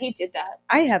 I bet he did that.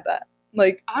 I have that.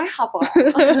 Like, I have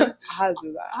that. I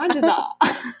do that. I did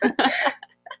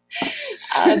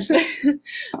that.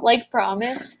 Like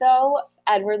promised, though,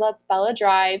 Edward lets Bella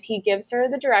drive. He gives her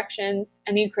the directions,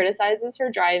 and he criticizes her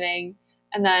driving,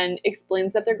 and then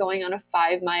explains that they're going on a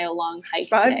 5-mile long hike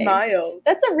today. 5 miles.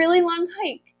 That's a really long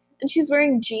hike. And she's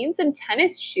wearing jeans and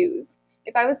tennis shoes.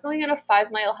 If I was going on a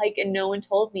 5-mile hike and no one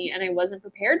told me and I wasn't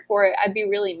prepared for it, I'd be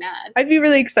really mad. I'd be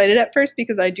really excited at first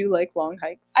because I do like long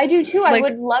hikes. I do too. Like, I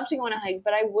would love to go on a hike,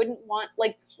 but I wouldn't want,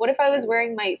 like, what if I was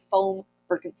wearing my foam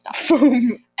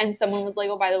Birkenstocks and someone was like,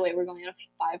 oh, by the way, we're going on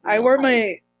a 5-mile I wore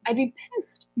hike. I'd be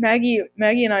pissed. Maggie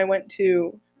and I went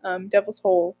to Devil's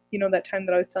Hole, you know, that time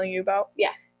that I was telling you about?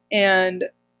 Yeah. And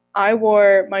I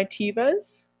wore my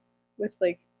Tevas with,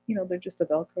 like, you know, they're just the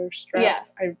Velcro straps.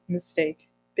 Yeah.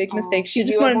 Big mistake. She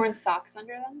just wanted worn socks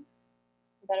under them?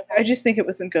 I just think it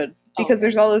wasn't good because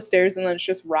there's all those stairs and then it's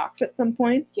just rocks at some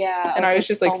points. Yeah. And I was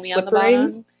just like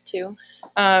slippery too.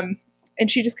 And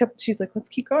she's like, let's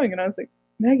keep going. And I was like,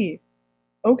 Maggie,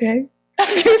 okay.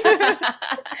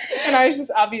 And I was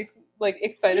just obviously like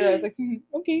excited. I was like,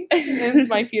 okay. And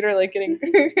my feet are like getting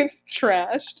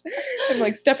trashed. And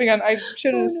like stepping on, I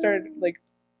should have started like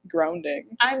grounding.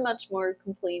 I'm much more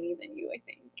complainy than you, I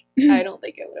think. I don't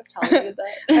think I would have tolerated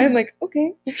that. I'm like,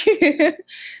 okay.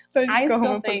 So I just go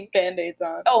home and put Band-Aids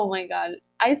on. Oh my God.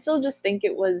 I still just think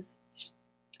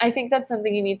I think that's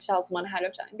something you need to tell someone ahead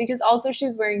of time. Because also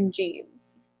she's wearing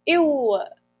jeans. Ew.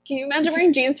 Can you imagine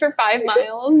wearing jeans for 5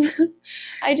 miles?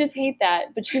 I just hate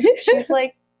that. But she's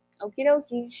like, okie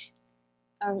dokie.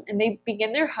 And they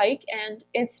begin their hike, and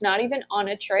it's not even on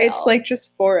a trail. It's like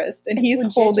just forest. And he's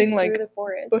holding like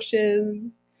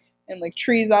bushes and like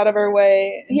trees out of our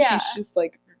way. And she's just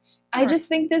like, I just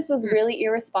think this was really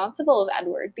irresponsible of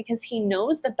Edward because he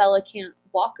knows that Bella can't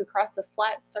walk across a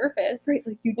flat surface. Right,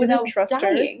 like you didn't trust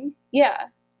dying. her. Yeah.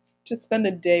 To spend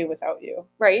a day without you.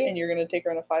 Right. And you're going to take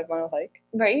her on a 5-mile hike.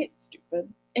 Right.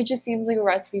 Stupid. It just seems like a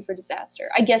recipe for disaster.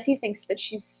 I guess he thinks that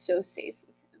she's so safe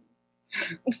with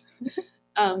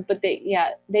him. But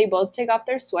they both take off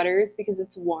their sweaters because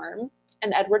it's warm.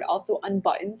 And Edward also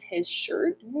unbuttons his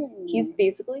shirt. Ooh. He's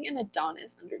basically an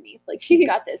Adonis underneath. Like, he's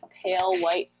got this pale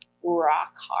white,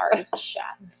 rock hard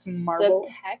chest. Marble.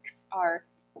 The pecs are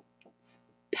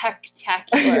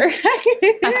spectacular.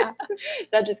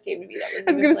 That just came to me.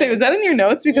 I was going to say, was that in your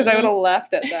notes? Because I would have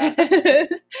laughed at that.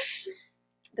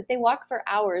 But they walk for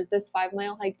hours. This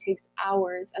 5-mile hike takes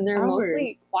hours. And they're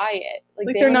mostly quiet.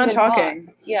 Like they're not talking.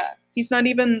 Talk. Yeah. He's not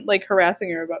even, like, harassing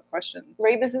her about questions.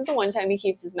 Right, this is the one time he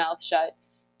keeps his mouth shut.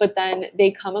 But then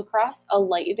they come across a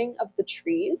lighting of the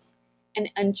trees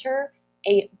and enter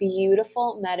a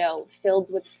beautiful meadow filled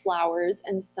with flowers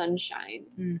and sunshine.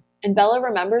 Mm. And Bella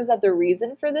remembers that the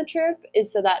reason for the trip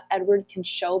is so that Edward can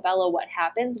show Bella what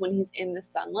happens when he's in the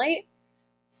sunlight.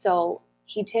 So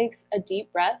he takes a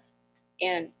deep breath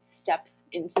and steps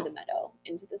into the meadow,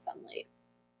 into the sunlight.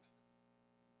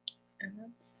 And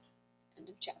that's end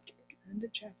of chapter. End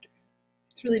of chapter.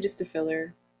 It's really just a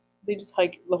filler. They just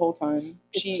hike the whole time.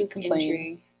 It's just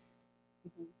complains.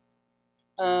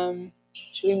 Mm-hmm.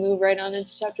 Should we move right on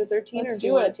into chapter 13, or do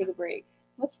you want to take a break?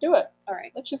 Let's do it. All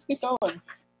right. Let's just keep going. All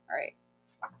right.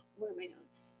 Where are my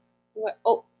notes? What?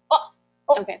 Oh.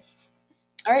 Okay.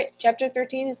 All right. Chapter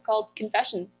 13 is called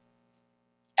Confessions.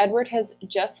 Edward has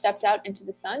just stepped out into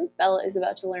the sun. Bella is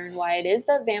about to learn why it is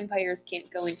that vampires can't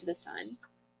go into the sun.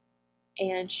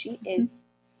 and she is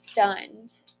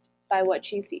stunned by what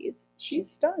she sees. She's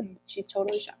stunned. She's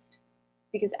totally shocked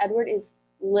because Edward is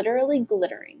literally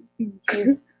glittering.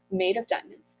 He's made of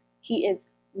diamonds. He is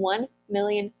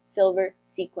 1,000,000 silver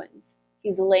sequins.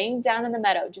 He's laying down in the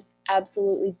meadow, just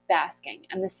absolutely basking,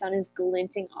 and the sun is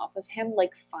glinting off of him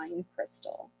like fine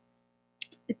crystal.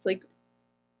 It's like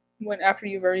when after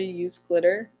you've already used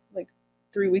glitter, like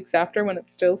 3 weeks after, when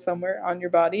it's still somewhere on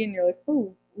your body, and you're like,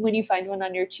 oh. When you find one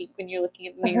on your cheek when you're looking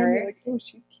at the mirror. You're like, oh,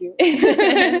 she's cute.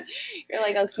 You're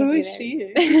like, I'll keep Who you is there.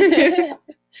 she?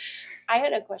 I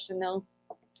had a question though.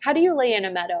 How do you lay in a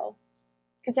meadow?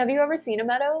 Because have you ever seen a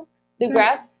meadow? The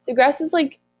grass is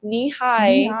like knee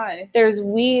high. There's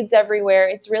weeds everywhere.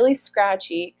 It's really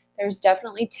scratchy. There's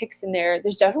definitely ticks in there.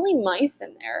 There's definitely mice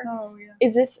in there. Oh yeah.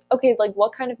 Is this okay? Like,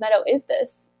 what kind of meadow is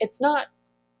this? It's not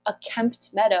a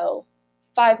kempt meadow,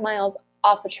 5 miles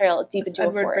off a trail deep into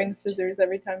a forest. Brings scissors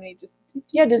every time he just.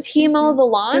 Yeah. Does he mow the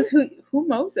lawn? Does who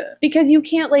mows it? Because you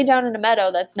can't lay down in a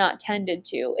meadow that's not tended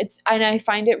to. And I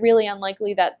find it really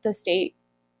unlikely that the state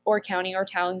or county or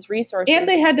town's resources and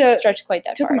they had to stretch quite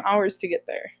that far. far. Took them hours to get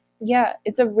there. Yeah,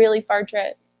 it's a really far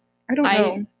trip. I don't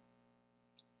know.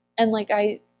 And like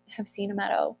I have seen a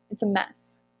meadow. It's a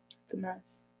mess. It's a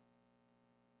mess.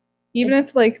 Even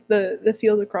if like the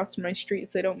field across from my street,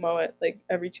 if they don't mow it like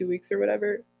every 2 weeks or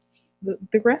whatever,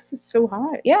 the grass is so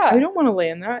high. Yeah. I don't want to lay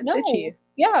in that. It's itchy.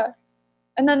 Yeah.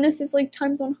 And then this is like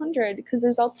times 100 because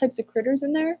there's all types of critters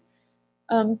in there.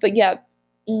 But yeah,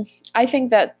 I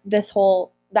think this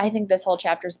whole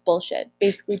chapter is bullshit.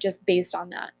 Basically just based on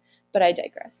that. But I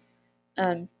digress.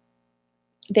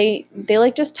 They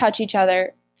like just touch each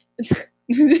other.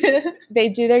 They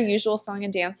do their usual song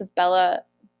and dance of Bella,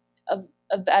 of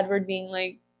Edward being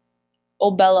like,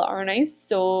 "Oh Bella, aren't I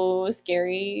so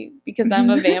scary because I'm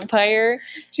a vampire?"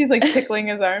 She's like tickling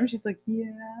his arm. She's like,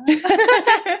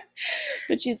 yeah.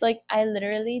 But she's like, "I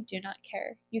literally do not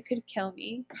care. You could kill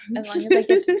me as long as I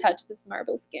get to touch this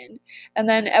marble skin." And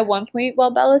then at one point,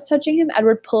 while Bella's touching him,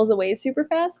 Edward pulls away super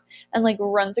fast and like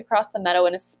runs across the meadow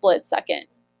in a split second.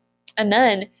 And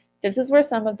then this is where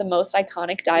some of the most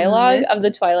iconic dialogue of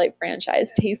the Twilight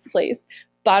franchise takes place.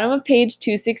 Bottom of page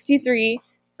 263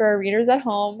 for our readers at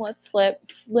home. Let's flip.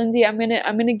 Lindsay, I'm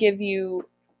gonna give you.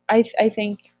 I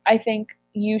think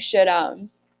you should.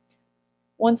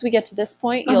 Once we get to this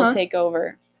point, you'll take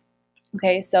over.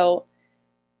 Okay, so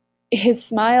his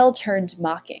smile turned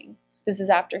mocking. This is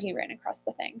after he ran across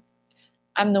the thing.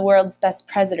 "I'm the world's best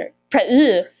president.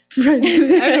 I'm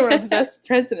the world's best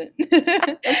president."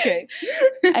 Okay.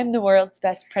 "I'm the world's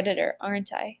best predator,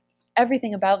 aren't I?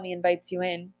 Everything about me invites you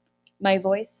in. My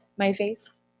voice, my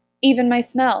face, even my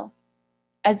smell.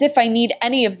 As if I need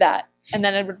any of that." And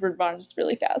then Edward runs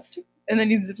really fast. And then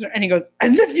he zips and he goes,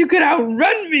 "As if you could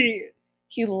outrun me!"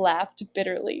 He laughed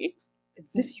bitterly.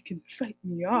 "As if you can fight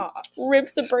me off."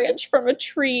 Rips a branch from a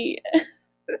tree.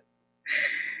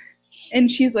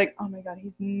 And she's like, "Oh my god,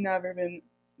 he's never been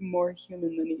more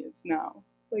human than he is now."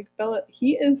 Like, Bella,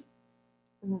 he is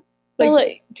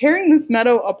like tearing this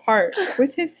meadow apart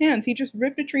with his hands. He just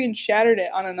ripped a tree and shattered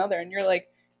it on another, and you're like,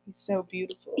 he's so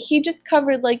beautiful. He just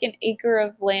covered like an acre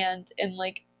of land in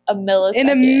like a millisecond. In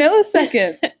a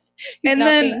millisecond. He's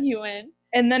not being human.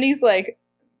 And then he's like,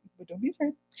 "But don't be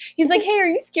afraid." He's like, "Hey, are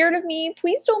you scared of me?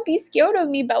 Please don't be scared of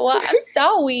me, Bella. I'm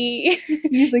sorry."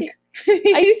 He's like,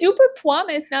 "I super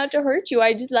promise not to hurt you.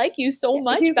 I just like you so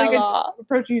much, he's Bella." Like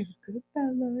approaching you, "Good,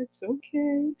 Bella. It's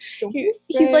okay. Don't be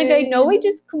He's like, "I know I afraid."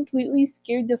 just completely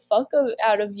scared the fuck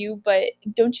out of you, but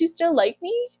don't you still like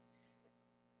me?"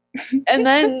 And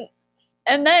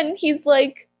then he's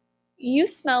like, "You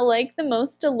smell like the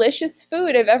most delicious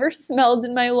food I've ever smelled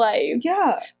in my life."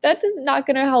 Yeah. That is not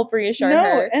going to help reassure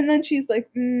her. And then she's like,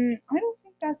 "I don't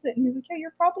think that's it." And he's like, "Yeah,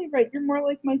 you're probably right. You're more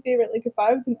like my favorite. Like, if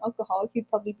I was an alcoholic, you'd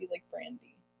probably be like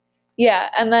Brandy." Yeah,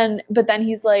 but then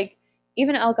he's like,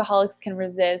 even alcoholics can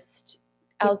resist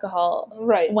alcohol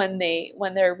when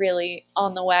they're really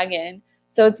on the wagon.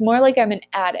 So it's more like I'm an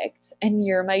addict and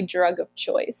you're my drug of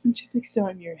choice. And she's like, "So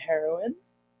I'm your heroin?"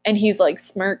 And he's like,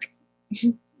 smirk.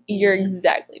 "You're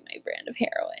exactly my brand of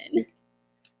heroin."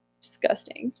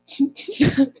 Disgusting.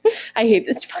 I hate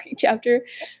this fucking chapter.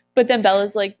 But then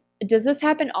Bella's like, does this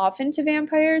happen often to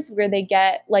vampires where they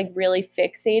get like really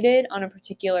fixated on a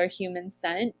particular human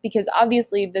scent? Because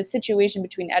obviously the situation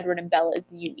between Edward and Bella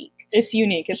is unique. It's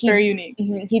unique. It's very unique.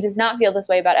 He does not feel this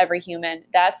way about every human.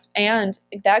 And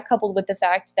that coupled with the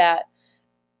fact that,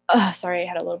 sorry, I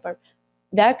had a little burp.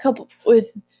 That coupled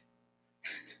with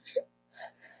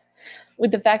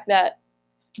the fact that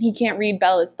he can't read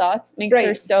Bella's thoughts makes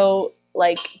her so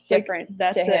like different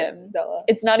that's to it, him. Bella.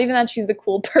 It's not even that she's a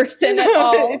cool person at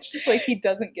all. It's just like he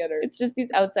doesn't get her. It's just these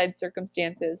outside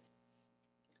circumstances.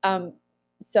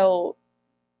 So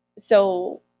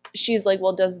she's like,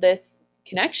 well, does this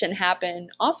connection happen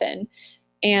often?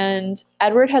 And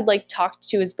Edward had like talked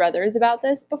to his brothers about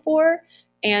this before,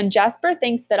 and Jasper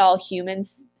thinks that all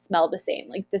humans smell the same.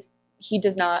 Like this, he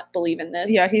does not believe in this.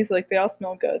 Yeah, he's like, they all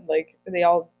smell good. Like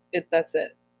that's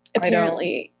it.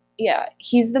 Apparently, yeah,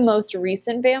 he's the most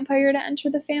recent vampire to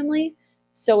enter the family,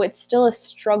 so it's still a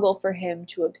struggle for him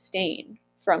to abstain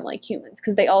from like humans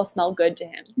because they all smell good to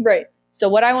him. Right. So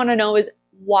what I want to know is,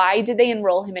 why did they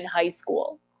enroll him in high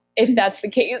school if that's the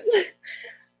case?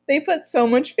 They put so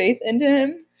much faith into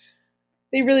him.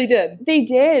 They really did. They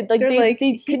did. Like they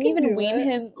 "He couldn't can even do wean it."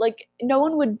 him. Like no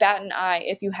one would bat an eye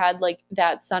if you had like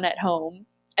that son at home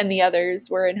and the others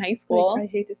were in high school. Like, I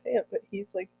hate to say it, but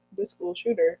he's like the school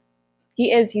shooter.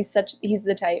 He is. He's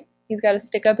the type. He's got to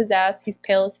stick up his ass. He's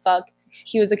pale as fuck.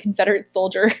 He was a Confederate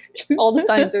soldier. All the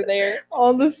signs are there.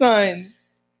 All the signs.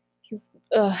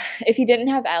 If he didn't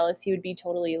have Alice, he would be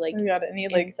totally like. Oh God, and he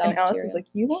like, and Alice is like,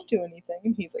 "You won't do anything,"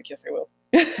 and he's like, "Yes, I will."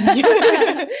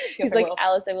 He's like,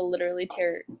 "Alice, I will literally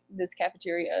tear this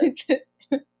cafeteria,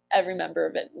 every member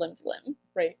of it, limb to limb."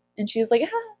 Right. And she's like,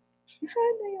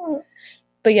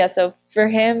 But yeah, so for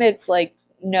him, it's like,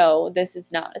 no, this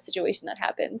is not a situation that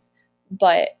happens.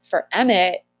 But for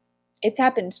Emmett, it's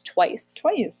happened twice.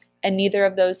 Twice. And neither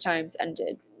of those times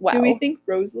ended well. Do we think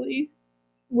Rosalie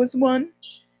was one?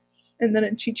 And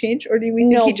then she changed? Or do we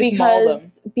think he just mauled him?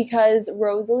 Because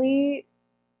Rosalie,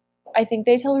 I think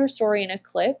they tell her story in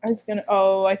Eclipse.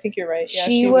 I think you're right. Yeah,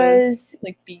 she was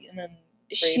like beaten and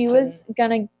she was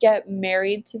gonna get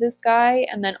married to this guy,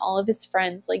 and then all of his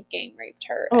friends like gang raped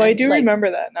her. Oh, I do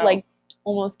remember that now. Like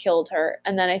almost killed her,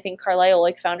 and then I think Carlisle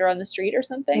like found her on the street or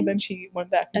something. And then she went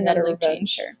back and then got like revenge.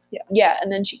 changed her. Yeah, yeah,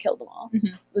 and then she killed them all. Mm-hmm.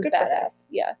 It was Good for her. badass.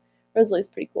 Yeah, Rosalie's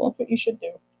pretty cool. That's what you should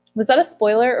do. Was that a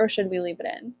spoiler, or should we leave it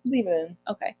in? Leave it in.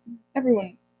 Okay.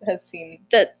 Everyone has seen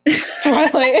that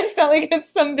Twilight. It's not like it's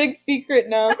some big secret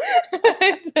now.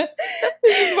 This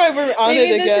is why we're on it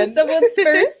again. Maybe this is someone's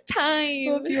first time.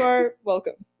 Well, if you are,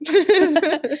 welcome.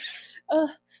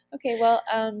 Okay, well,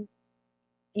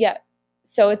 yeah.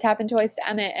 So it's happened twice to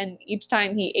Emmett, and each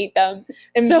time he ate them.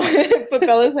 And so, but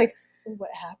Bella's like,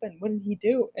 what happened? What did he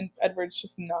do? And Edward's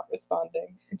just not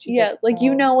responding. And she's like,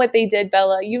 you know what they did,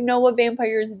 Bella. You know what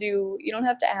vampires do. You don't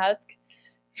have to ask.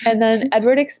 And then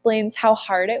Edward explains how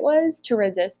hard it was to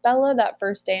resist Bella that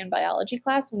first day in biology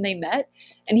class when they met.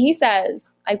 And he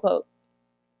says, I quote,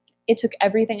 "It took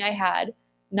everything I had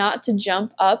not to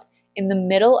jump up in the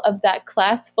middle of that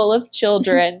class full of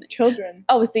children." Children.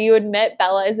 Oh, so you admit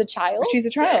Bella is a child? She's a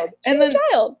child. She's a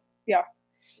child. Yeah.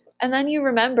 And then you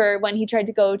remember when he tried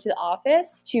to go to the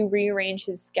office to rearrange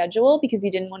his schedule because he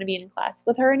didn't want to be in class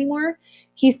with her anymore.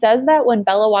 He says that when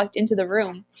Bella walked into the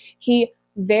room, he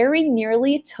very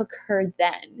nearly took her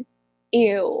then.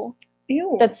 Ew.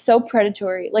 Ew. That's so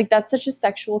predatory. Like, that's such a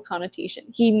sexual connotation.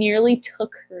 He nearly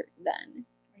took her then.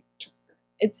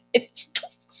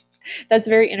 That's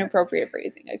very inappropriate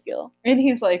phrasing, I feel. And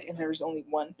he's like, and there was only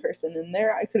one person in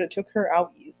there. I could have took her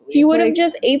out easily. He would have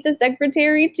just ate the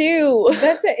secretary too.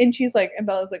 That's it. And she's like, and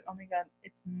Bella's like, oh my God,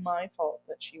 it's my fault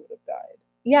that she would have died.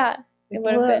 Yeah, it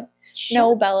would have been.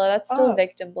 No, Bella, that's still up.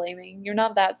 victim blaming. You're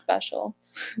not that special.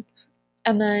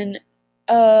 And then,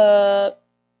 so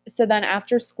then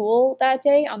after school that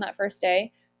day, on that first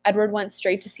day, Edward went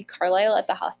straight to see Carlisle at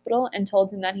the hospital and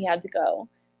told him that he had to go.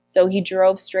 So he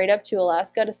drove straight up to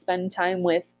Alaska to spend time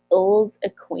with old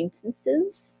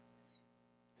acquaintances.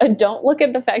 Don't look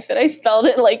at the fact that I spelled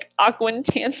it like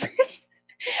acquaintances.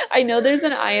 I know there's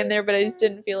an I in there, but I just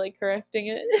didn't feel like correcting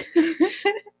it.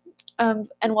 And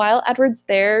while Edward's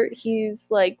there, he's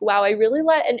like, wow, I really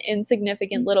let an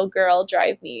insignificant little girl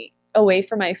drive me away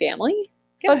from my family.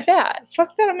 Yeah. Fuck that.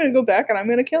 Fuck that. I'm going to go back and I'm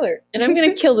going to kill her. And I'm going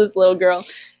to kill this little girl.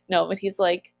 No, but he's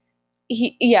like,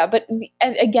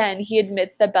 and again, he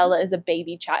admits that Bella is a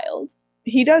baby child.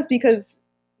 He does because,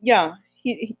 yeah,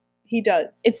 he does.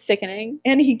 It's sickening.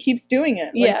 And he keeps doing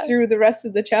it through the rest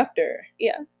of the chapter.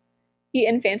 Yeah. He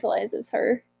infantilizes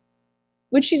her,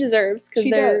 which she deserves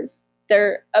because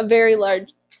they're a very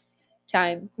large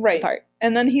time apart.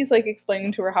 And then he's like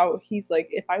explaining to her how he's like,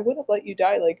 if I would have let you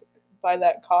die like by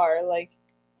that car, like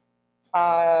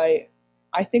I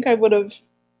think I would have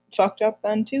fucked up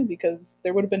then too, because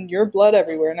there would have been your blood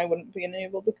everywhere and I wouldn't be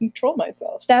able to control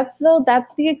myself. That's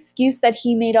the excuse that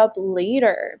he made up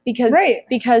later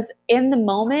because in the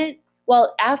moment,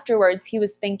 well, afterwards he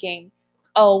was thinking,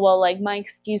 oh, well, like, my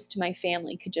excuse to my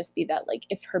family could just be that, like,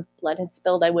 if her blood had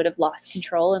spilled, I would have lost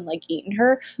control and, like, eaten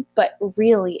her. But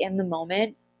really, in the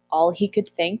moment, all he could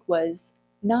think was,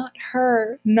 not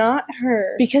her. Not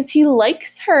her. Because he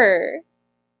likes her.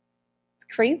 It's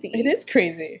crazy. It is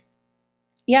crazy.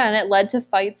 Yeah, and it led to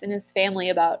fights in his family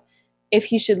about if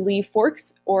he should leave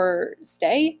Forks or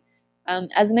stay.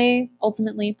 Esme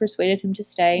ultimately persuaded him to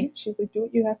stay. She's like, do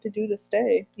what you have to do to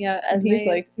stay. Yeah, And Esme's he's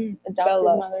like, adopted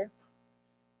Bella. mother.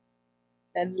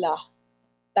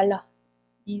 Bella.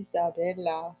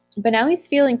 Isabella. But now he's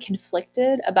feeling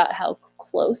conflicted about how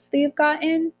close they've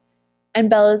gotten. And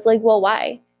Bella's like, well,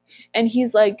 why? And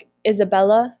he's like,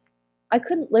 Isabella, I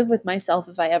couldn't live with myself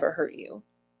if I ever hurt you.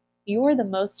 You are the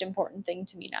most important thing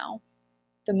to me now.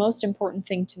 The most important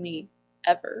thing to me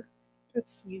ever.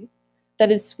 That's sweet.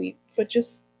 That is sweet. But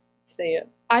just say it.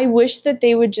 I wish that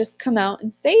they would just come out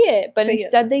and say it. But Say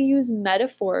instead they use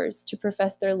metaphors to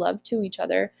profess their love to each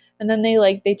other. And then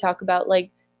they talk about, like,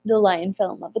 the lion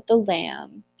fell in love with the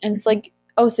lamb. And it's like,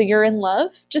 oh, so you're in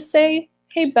love? Just say,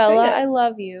 hey, Just Bella, say it. I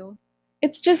love you.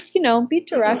 It's just, be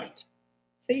direct.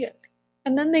 Say it.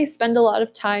 And then they spend a lot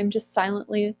of time just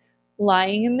silently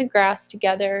lying in the grass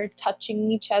together,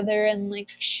 touching each other and, like,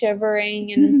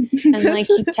 shivering. And like,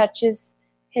 he touches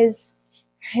his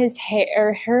hair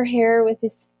or her hair with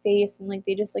his face, and, like,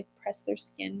 they just, like, press their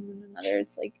skin one another.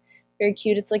 It's, like, very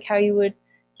cute. It's like how you would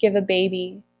give a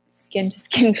baby skin to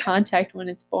skin contact when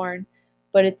it's born,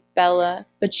 but it's Bella,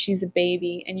 but she's a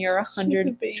baby, and you're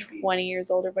 120 years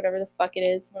old or whatever the fuck it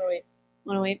is.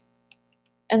 108.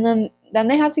 And then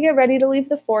they have to get ready to leave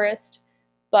the forest.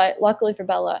 But luckily for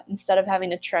Bella, instead of having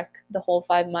to trek the whole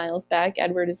 5 miles back,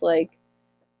 Edward is like,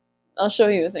 I'll show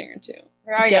you a thing or two.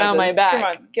 Get on my back. Come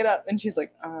on, get up. And she's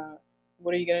like,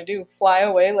 what are you going to do? Fly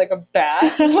away like a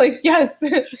bat? Like, yes.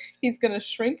 He's going to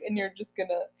shrink and you're just going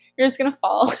to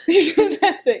fall.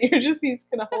 That's it. He's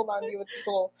going to hold on to you with his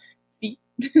little feet.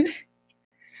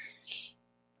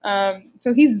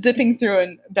 So he's zipping through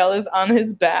and Bella's on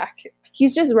his back.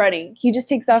 He's just running. He just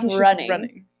takes off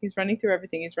running. He's running through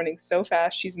everything. He's running so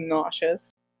fast. She's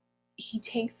nauseous. He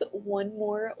takes one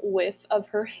more whiff of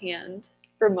her hand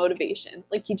for motivation.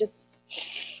 Like, he just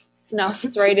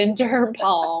snuffs right into her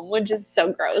palm, which is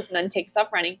so gross, and then takes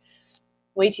off running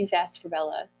way too fast for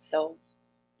Bella. So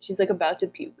she's, like, about to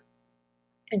puke.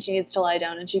 And she needs to lie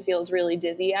down, and she feels really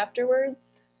dizzy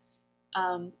afterwards.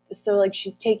 So, like,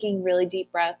 she's taking really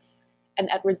deep breaths, and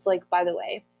Edward's like, by the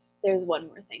way, there's one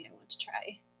more thing I want to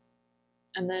try.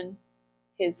 And then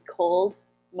his cold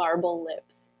marble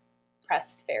lips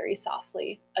pressed very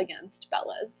softly against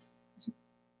Bella's.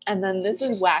 And then this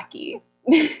is wacky.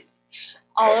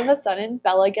 All of a sudden,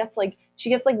 Bella gets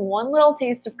one little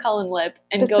taste of Cullen lip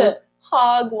and goes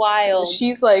hog wild.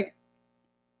 She's like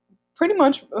pretty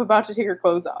much about to take her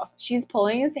clothes off. She's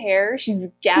pulling his hair. She's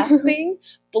gasping.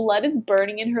 Blood is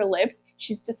burning in her lips.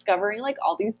 She's discovering, like,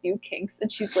 all these new kinks,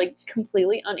 and she's, like,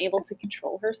 completely unable to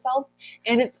control herself.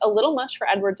 And it's a little much for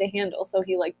Edward to handle, so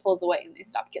he, like, pulls away and they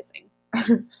stop kissing.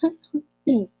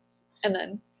 And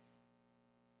then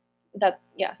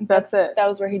that's it. That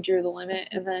was where he drew the limit.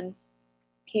 And then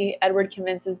Edward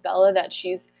convinces Bella that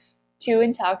she's too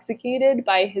intoxicated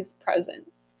by his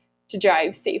presence to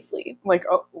drive safely. Like,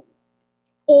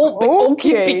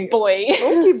 okay, big boy.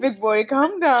 Okay, big boy,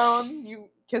 calm down. You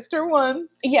kissed her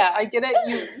once. Yeah, I get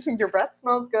it. Your breath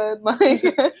smells good.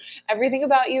 Like, everything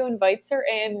about you invites her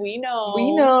in. We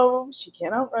know. She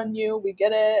can't outrun you. We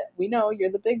get it. We know you're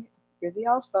the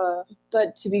alpha.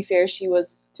 But to be fair, she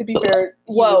was. To be fair,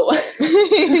 whoa.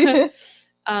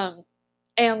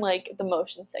 And, like, the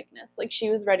motion sickness. Like, she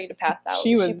was ready to pass out.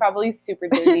 She probably super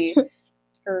dizzy.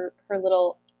 her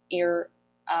little ear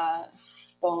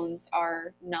bones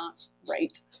are not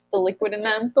right. The liquid in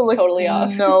them, totally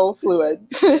off. No fluid.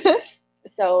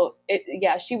 So,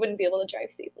 she wouldn't be able to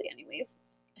drive safely anyways.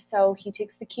 So he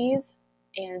takes the keys,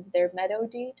 and their meadow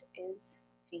date is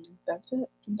Fiend. That's it.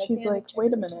 And she's like,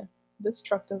 wait a minute. This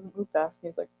truck doesn't move fast.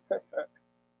 And he's like,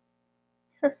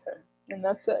 her. And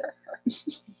that's it.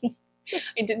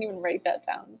 I didn't even write that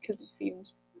down because it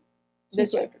seemed...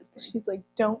 She's like,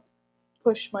 don't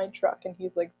push my truck. And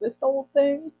he's like, this old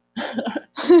thing?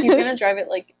 He's going to drive it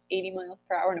like 80 miles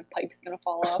per hour and a pipe's going to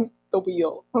fall off. The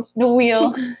wheel.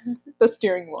 The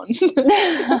steering one.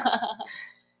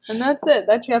 And that's it.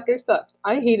 That chapter sucked.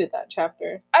 I hated that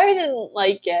chapter. I didn't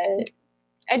like it.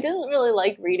 I didn't really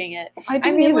like reading it. I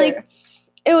didn't either. Like,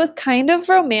 it was kind of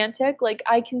romantic. Like,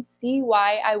 I can see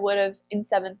why I would have, in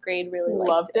 7th grade, really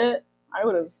loved it. I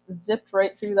would have zipped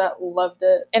right through that, loved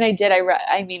it. And I did.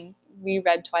 We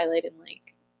read Twilight in,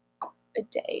 like, a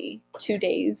day, 2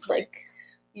 days, like,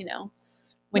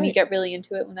 when you Right. get really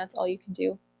into it, when that's all you can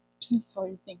do. That's all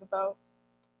you think about.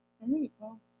 All right,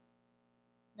 well,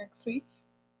 next week.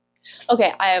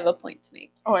 Okay, I have a point to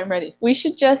make. Oh, I'm ready. We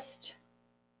should just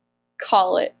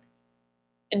call it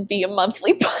and be a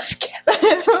monthly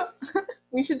podcast.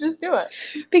 We should just do it.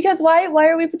 Because why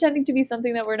are we pretending to be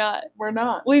something that we're not? We're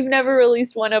not. We've never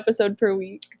released one episode per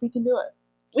week. We can do it.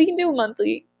 We can do a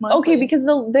monthly. Monthly. Okay, because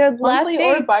the last Monthly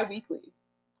day or bi-weekly.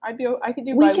 I could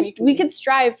do we bi-weekly. could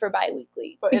strive for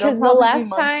bi-weekly. But it'll because the probably be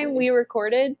last time monthly. we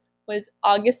recorded was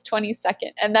August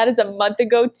 22nd, and that is a month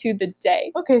ago to the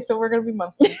day. Okay, so we're gonna be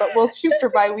monthly, but we'll shoot for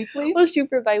bi-weekly. We'll shoot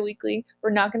for bi-weekly.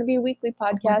 We're not going to be a weekly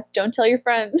podcast. Don't tell your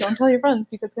friends. Don't tell your friends,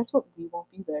 because guess what? We won't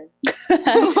be there.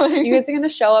 You guys are going to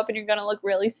show up and you're going to look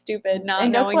really stupid, not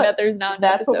And guess knowing what? that there's not an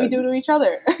That's episode. what we do to each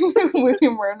other.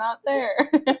 We're not there.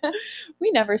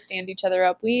 We never stand each other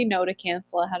up. We know to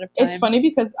cancel ahead of time. It's funny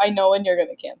because I know when you're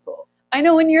gonna cancel. I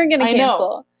know when you're going to I know.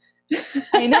 cancel.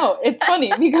 I know. It's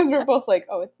funny because we're both like,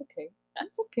 oh, it's okay.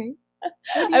 It's okay.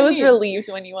 What do I you was need? relieved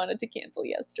when you wanted to cancel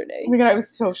yesterday. Oh my god, I was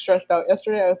so stressed out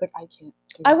yesterday. I was like, I can't.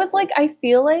 do I this. was like, I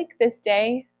feel like this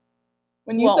day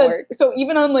when you won't said work. so,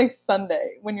 even on like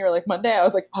Sunday when you were like Monday, I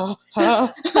was like,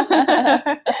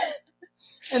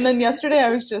 and then yesterday I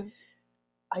was just,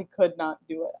 I could not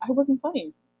do it. I wasn't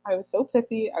funny. I was so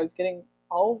pissy. I was getting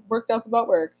all worked up about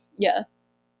work. Yeah.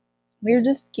 We were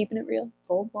just keeping it real.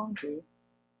 Fold laundry.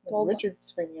 And Fold- Richard's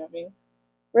screaming at me.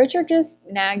 Richard just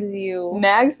nags you.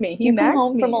 Nags me. He You come nags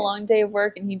home from me. a long day of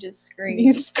work and he just screams.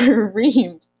 He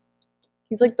screamed.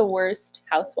 He's like the worst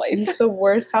housewife. He's the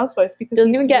worst housewife because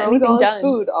Doesn't he even get throws anything all his done.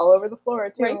 food all over the floor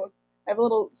too. Right. I have a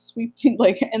little sweep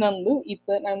and then Lou eats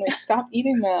it and I'm like, stop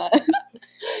eating that.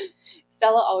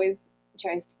 Stella always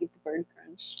tries to eat the bird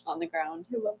crunch on the ground.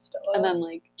 I love Stella. And then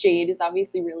like Jade is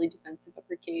obviously really defensive of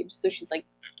her cage, so she's like,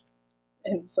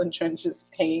 and Sunshine's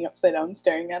just hanging upside down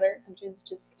staring at her. sometimes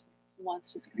just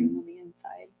wants to scream on the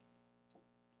inside.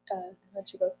 And then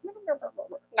she goes,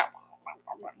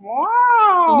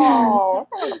 wow.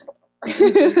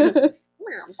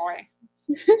 Boy.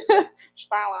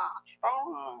 Stella,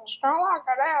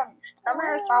 get in. Come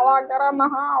here, Stella, get in the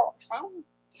house.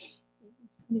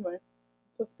 Anyway,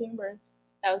 let's be embarrassed.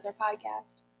 That was our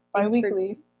podcast. Thanks for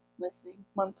Bi-weekly, listening.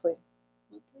 monthly.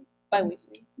 Monthly?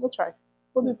 Bi-weekly. We'll try.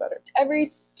 We'll do better.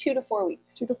 Every 2 to 4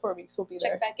 weeks. 2 to 4 weeks we'll be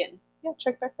Check there. back in. Yeah,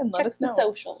 check back and let Check us the know.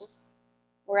 socials.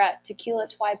 We're at Tequila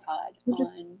Twipod We're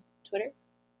just- on Twitter,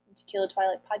 Tequila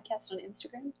Twilight Podcast on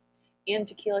Instagram, and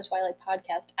Tequila Twilight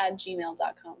Podcast at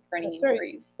gmail.com for any That's right.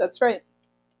 inquiries. That's right.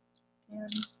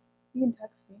 And you can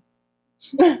text me.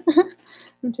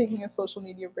 I'm taking a social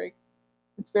media break.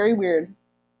 It's very weird.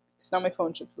 Because now my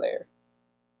phone's just there.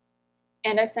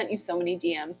 And I've sent you so many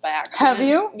DMs by accident. Have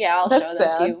you? Yeah, I'll That's show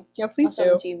them sad. to you. Yeah, I'll please show do.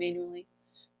 them to you manually.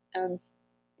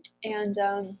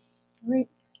 Right.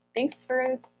 Thanks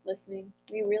for listening.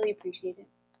 We really appreciate it.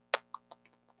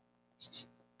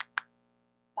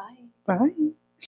 Bye. Bye.